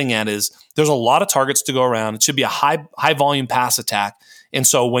what I'm getting at is there's a lot of targets to go around. It should be a high volume pass attack. And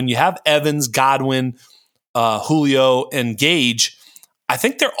so when you have Evans, Godwin, Julio, and Gage, I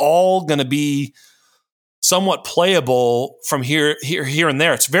think they're all going to be somewhat playable from here and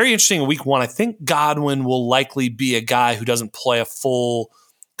there. It's very interesting in week one. I think Godwin will likely be a guy who doesn't play a full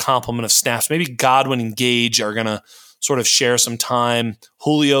complement of snaps. Maybe Godwin and Gage are going to sort of share some time.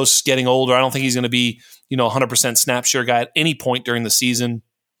 Julio's getting older. I don't think he's going to be, 100% snap share guy at any point during the season.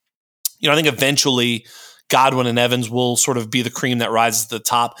 I think eventually Godwin and Evans will sort of be the cream that rises to the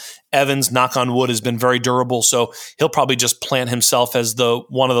top. Evans, knock on wood, has been very durable, so he'll probably just plant himself as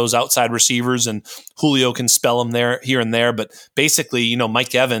one of those outside receivers, and Julio can spell him there, here and there. But basically,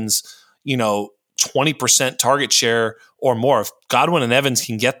 Mike Evans, 20% target share or more. If Godwin and Evans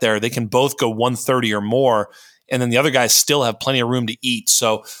can get there, they can both go 130 or more, and then the other guys still have plenty of room to eat.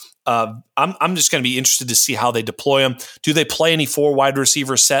 So I'm just going to be interested to see how they deploy them. Do they play any 4 wide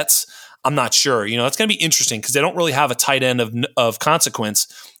receiver sets? I'm not sure. It's going to be interesting because they don't really have a tight end of consequence.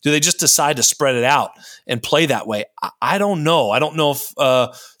 Do they just decide to spread it out and play that way? I don't know. I don't know if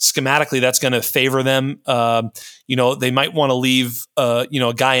schematically that's going to favor them. They might want to leave a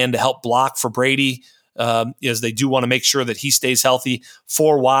guy in to help block for Brady, as they do want to make sure that he stays healthy.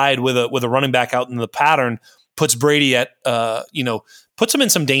 4 wide with a running back out in the pattern puts Brady at puts him in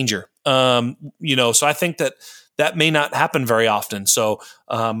some danger. So I think that may not happen very often. So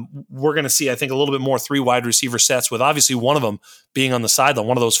we're going to see, I think, a little bit more 3 wide receiver sets with obviously one of them being on the sideline,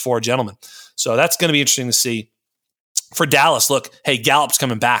 one of those 4 gentlemen. So that's going to be interesting to see. For Dallas, look, hey, Gallup's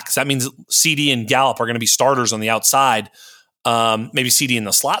coming back. So that means CD and Gallup are going to be starters on the outside. Maybe CD in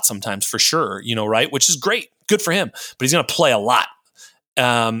the slot sometimes for sure, right? Which is great. Good for him. But he's going to play a lot.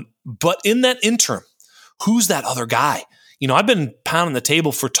 But in that interim, who's that other guy? I've been pounding the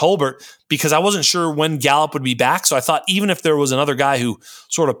table for Tolbert because I wasn't sure when Gallup would be back. So I thought even if there was another guy who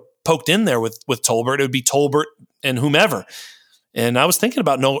sort of poked in there with Tolbert, it would be Tolbert and whomever. And I was thinking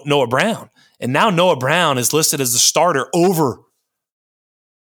about Noah Brown. And now Noah Brown is listed as the starter over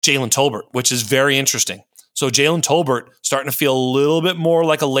Jalen Tolbert, which is very interesting. So Jalen Tolbert starting to feel a little bit more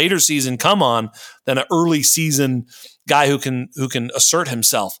like a later season come on than an early season guy who can assert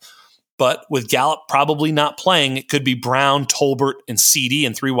himself. But with Gallup probably not playing, it could be Brown, Tolbert, and CD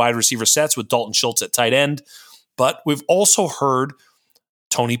in 3 wide receiver sets with Dalton Schultz at tight end. But we've also heard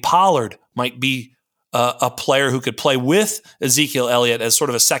Tony Pollard might be a player who could play with Ezekiel Elliott as sort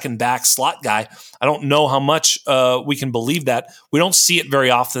of a second back slot guy. I don't know how much we can believe that. We don't see it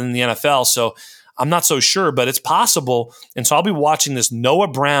very often in the NFL, so I'm not so sure, but it's possible. And so I'll be watching this Noah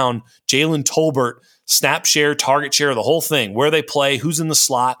Brown, Jalen Tolbert, snap share, target share, the whole thing, where they play, who's in the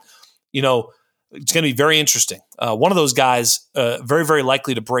slot. It's going to be very interesting. One of those guys, very, very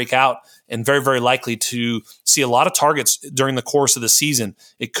likely to break out and very, very likely to see a lot of targets during the course of the season.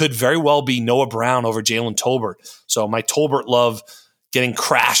 It could very well be Noah Brown over Jalen Tolbert. So my Tolbert love getting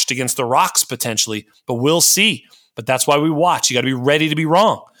crashed against the rocks potentially, but we'll see. But that's why we watch. You got to be ready to be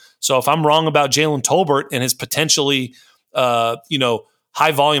wrong. So if I'm wrong about Jalen Tolbert and his potentially,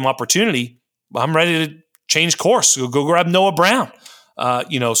 high volume opportunity, I'm ready to change course. Go grab Noah Brown.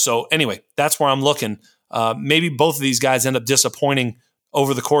 So anyway, that's where I'm looking. Maybe both of these guys end up disappointing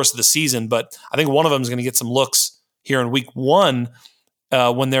over the course of the season, but I think one of them is going to get some looks here in week 1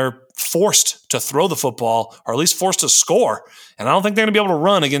 when they're forced to throw the football or at least forced to score. And I don't think they're going to be able to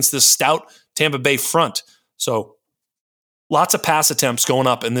run against this stout Tampa Bay front. So lots of pass attempts going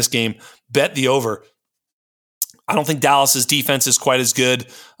up in this game. Bet the over. I don't think Dallas's defense is quite as good.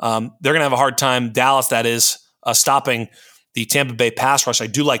 They're going to have a hard time, Dallas that is, stopping the Tampa Bay pass rush. I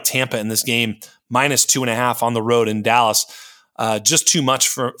do like Tampa in this game, -2.5 on the road in Dallas. Just too much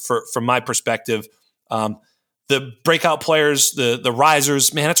from my perspective. The breakout players, the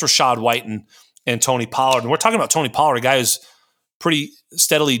risers, man, it's Rachaad White and Tony Pollard. And we're talking about Tony Pollard, a guy who's pretty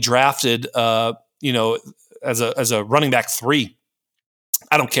steadily drafted, as a running back 3.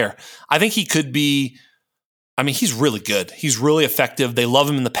 I don't care. I think he could be I mean, he's really good. He's really effective. They love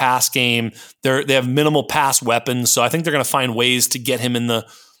him in the pass game. They have minimal pass weapons, so I think they're going to find ways to get him in the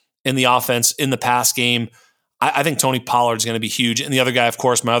offense, in the pass game. I think Tony Pollard's going to be huge. And the other guy, of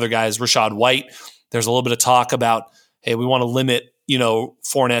course, my other guy is Rachaad White. There's a little bit of talk about, hey, we want to limit,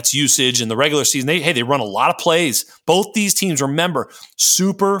 Fournette's usage in the regular season. They run a lot of plays. Both these teams, remember,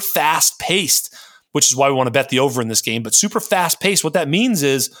 super fast-paced, which is why we want to bet the over in this game. But super fast-paced, what that means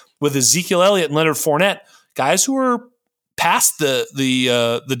is with Ezekiel Elliott and Leonard Fournette, guys who are past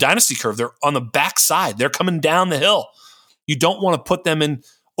the dynasty curve, they're on the backside. They're coming down the hill. You don't want to put them in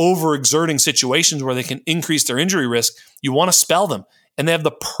overexerting situations where they can increase their injury risk. You want to spell them. And they have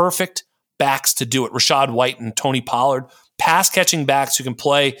the perfect backs to do it. Rachaad White and Tony Pollard, pass-catching backs who can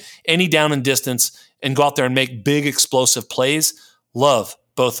play any down and distance and go out there and make big, explosive plays. Love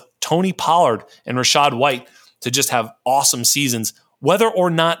both Tony Pollard and Rachaad White to just have awesome seasons, whether or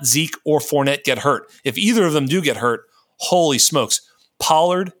not Zeke or Fournette get hurt. If either of them do get hurt, holy smokes.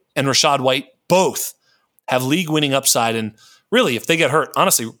 Pollard and Rachaad White both have league-winning upside. And really, if they get hurt,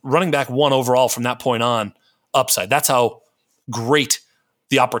 honestly, running back 1 overall from that point on, upside. That's how great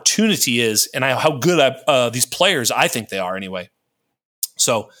the opportunity is and how good these players I think they are anyway.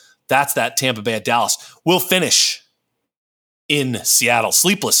 So that's that Tampa Bay at Dallas. We'll finish in Seattle.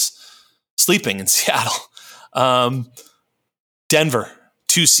 Sleeping in Seattle. Denver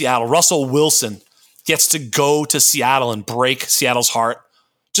to Seattle. Russell Wilson gets to go to Seattle and break Seattle's heart.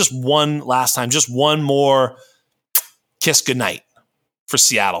 Just one last time. Just one more kiss goodnight for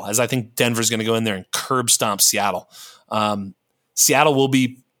Seattle, as I think Denver's going to go in there and curb stomp Seattle. Seattle will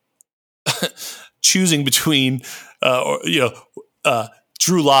be choosing between,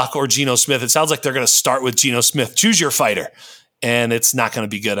 Drew Lock or Geno Smith. It sounds like they're going to start with Geno Smith. Choose your fighter. And it's not going to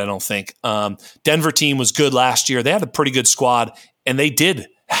be good, I don't think. Denver team was good last year. They had a pretty good squad, and they did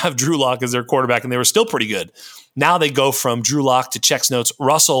have Drew Lock as their quarterback, and they were still pretty good. Now they go from Drew Lock to Chex Notes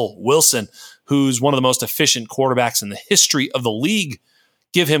Russell Wilson, who's one of the most efficient quarterbacks in the history of the league.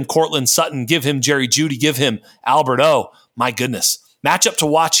 Give him Cortland Sutton. Give him Jerry Jeudy. Give him Albert O. My goodness. Matchup to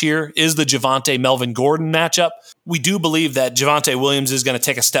watch here is the Javonte-Melvin Gordon matchup. We do believe that Javonte Williams is going to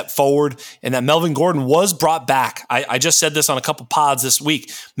take a step forward and that Melvin Gordon was brought back. I just said this on a couple pods this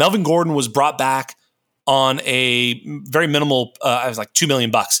week. Melvin Gordon was brought back on a very minimal, I was like $2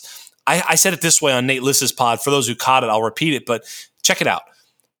 million. I said it this way on Nate Liss's pod. For those who caught it, I'll repeat it, but check it out.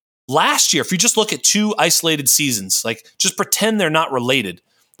 Last year, if you just look at 2 isolated seasons, like just pretend they're not related.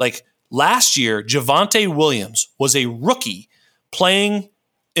 Like last year, Javonte Williams was a rookie playing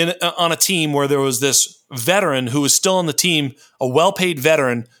on a team where there was this veteran who was still on the team, a well-paid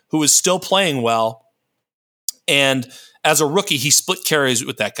veteran who was still playing well. And as a rookie, he split carries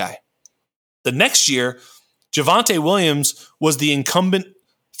with that guy. The next year, Javonte Williams was the incumbent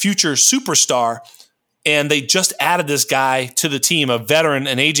future superstar, and they just added this guy to the team, a veteran,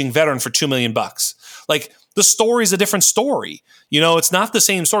 an aging veteran for $2 million. Like, the story is a different story. It's not the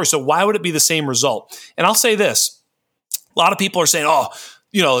same story. So why would it be the same result? And I'll say this. A lot of people are saying,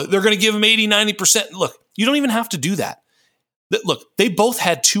 they're going to give him 80, 90%. Look, you don't even have to do that. Look, they both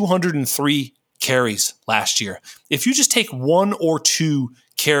had 203 carries last year. If you just take 1 or 2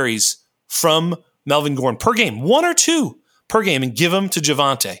 carries from Melvin Gordon per game, 1 or 2 per game, and give them to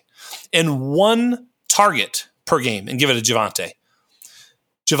Javonte, and 1 target per game and give it to Javonte.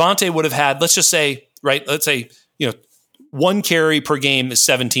 Javonte would have had, let's say 1 carry per game is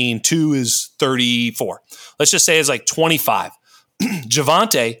 17, 2 is 34. Let's just say it's like 25.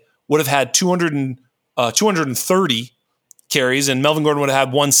 Javonte would have had 230 carries, and Melvin Gordon would have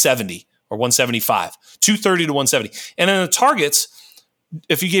had 170 or 175, 230 to 170. And in the targets,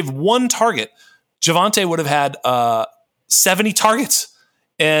 if you gave 1 target, Javonte would have had 70 targets,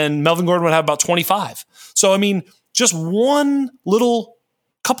 and Melvin Gordon would have about 25. So, I mean, just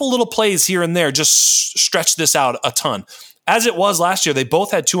couple little plays here and there just stretch this out a ton. As it was last year, they both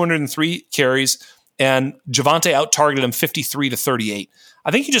had 203 carries, and Javonte out-targeted him 53 to 38.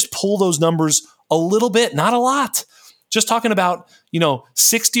 I think you just pull those numbers a little bit, not a lot. Just talking about,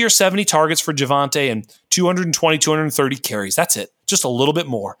 60 or 70 targets for Javonte and 220, 230 carries. That's it. Just a little bit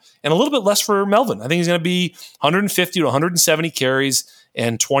more. And a little bit less for Melvin. I think he's going to be 150 to 170 carries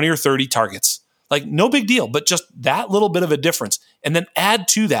and 20 or 30 targets. Like, no big deal, but just that little bit of a difference. And then add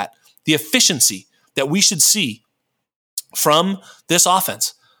to that the efficiency that we should see from this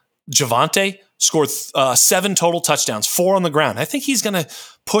offense. Javonte scored 7 total touchdowns, 4 on the ground. I think he's going to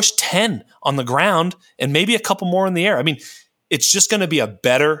push 10 on the ground and maybe a couple more in the air. I mean, it's just going to be a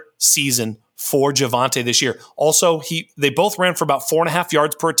better season for Javonte this year. Also, they both ran for about 4.5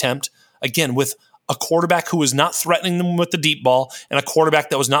 yards per attempt, again, with a quarterback who was not threatening them with the deep ball and a quarterback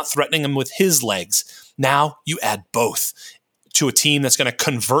that was not threatening them with his legs. Now you add both to a team that's going to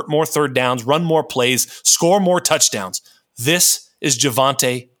convert more third downs, run more plays, score more touchdowns. This is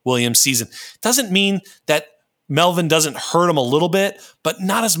Javonte Williams' season. Doesn't mean that Melvin doesn't hurt him a little bit, but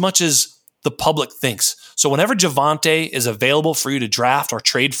not as much as the public thinks. So whenever Javonte is available for you to draft or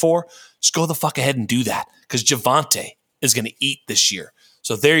trade for, just go the fuck ahead and do that, because Javonte is going to eat this year.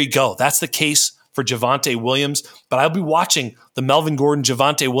 So there you go. That's the case for Javonte Williams. But I'll be watching the Melvin Gordon,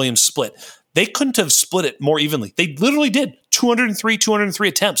 Javonte Williams split. They couldn't have split it more evenly. They literally did 203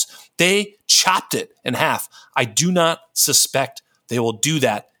 attempts. They chopped it in half. I do not suspect they will do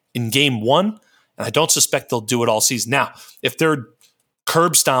that in game one, and I don't suspect they'll do it all season. Now, if they're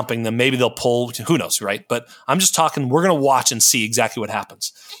curb stomping them, maybe they'll pull, who knows, right? But I'm just talking, we're going to watch and see exactly what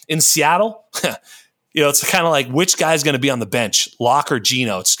happens. In Seattle, it's kind of like, which guy's going to be on the bench, Locke or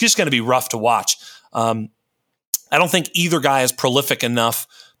Geno? It's just going to be rough to watch. I don't think either guy is prolific enough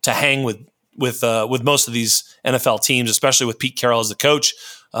to hang with most of these NFL teams, especially with Pete Carroll as the coach.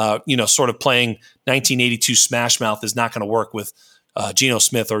 Sort of playing 1982 Smash Mouth is not going to work with Geno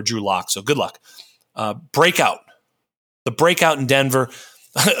Smith or Drew Lock. So good luck. Breakout. The breakout in Denver,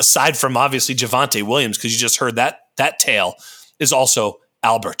 aside from obviously Javonte Williams, because you just heard that tale, is also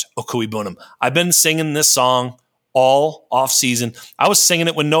Albert Okwuegbunam. I've been singing this song all offseason. I was singing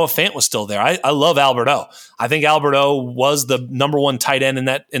it when Noah Fant was still there. I love Albert O. I think Albert O was the number one tight end in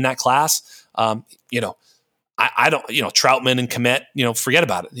that class. I don't, Troutman and Kmet, forget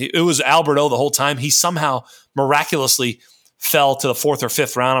about it. It was Albert O the whole time. He somehow miraculously fell to the fourth or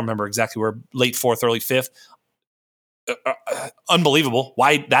fifth round. I don't remember exactly where, late fourth, early fifth. Unbelievable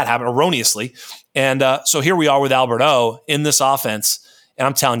why that happened, erroneously. And so here we are with Albert O in this offense. And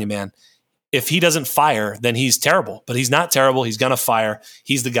I'm telling you, man, if he doesn't fire, then he's terrible. But he's not terrible. He's going to fire.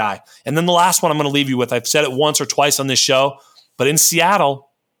 He's the guy. And then the last one I'm going to leave you with, I've said it once or twice on this show, but in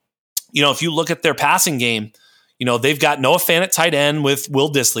Seattle, if you look at their passing game, they've got Noah Fant at tight end with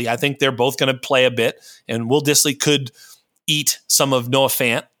Will Dissly. I think they're both going to play a bit, and Will Dissly could eat some of Noah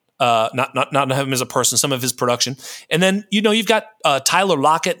Fant. Not him as a person, some of his production. And then, you've got Tyler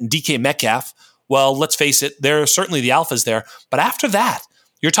Lockett and DK Metcalf. Well, let's face it, they're certainly the alphas there. But after that,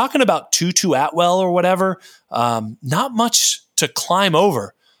 you're talking about Tutu Atwell or whatever. Not much to climb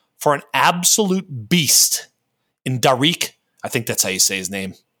over for an absolute beast in Dareke. I think that's how you say his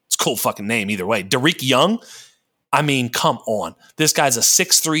name. It's a cool fucking name either way. Dareke Young. I mean, come on. This guy's a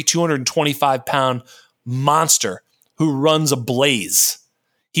 6'3", 225-pound monster who runs a blaze.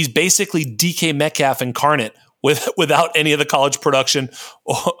 He's basically DK Metcalf incarnate without any of the college production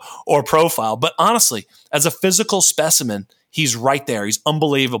or profile. But honestly, as a physical specimen, he's right there. He's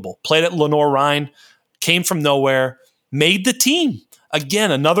unbelievable. Played at Lenore-Rhyne, came from nowhere, made the team.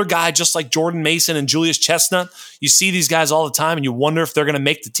 Again, another guy just like Jordan Mason and Julius Chestnut. You see these guys all the time and you wonder if they're going to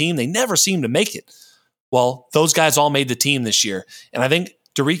make the team. They never seem to make it. Well, those guys all made the team this year. And I think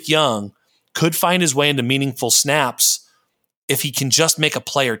Dareke Young could find his way into meaningful snaps if he can just make a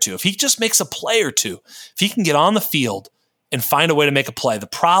play or two. If he just makes a play or two, if he can get on the field and find a way to make a play. The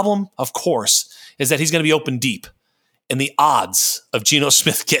problem, of course, is that he's going to be open deep. And the odds of Geno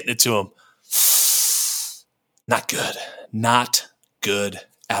Smith getting it to him, not good. Not good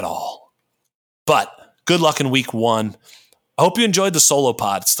at all. But good luck in week one. I hope you enjoyed the solo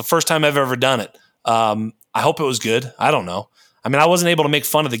pod. It's the first time I've ever done it. I hope it was good. I don't know. I mean, I wasn't able to make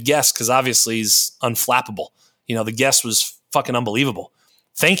fun of the guest because obviously he's unflappable. The guest was fucking unbelievable.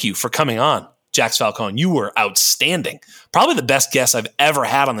 Thank you for coming on, Jax Falcone. You were outstanding. Probably the best guest I've ever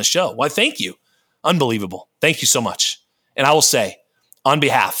had on the show. Why, thank you. Unbelievable. Thank you so much. And I will say, on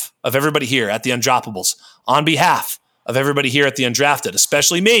behalf of everybody here at the Undroppables, on behalf of everybody here at the Undrafted,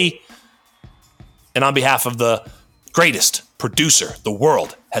 especially me, and on behalf of the greatest producer the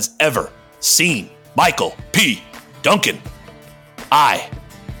world has ever seen, Michael P. Duncan, I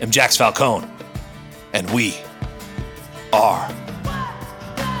am Jax Falcone, and we are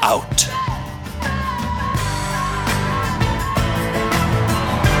out.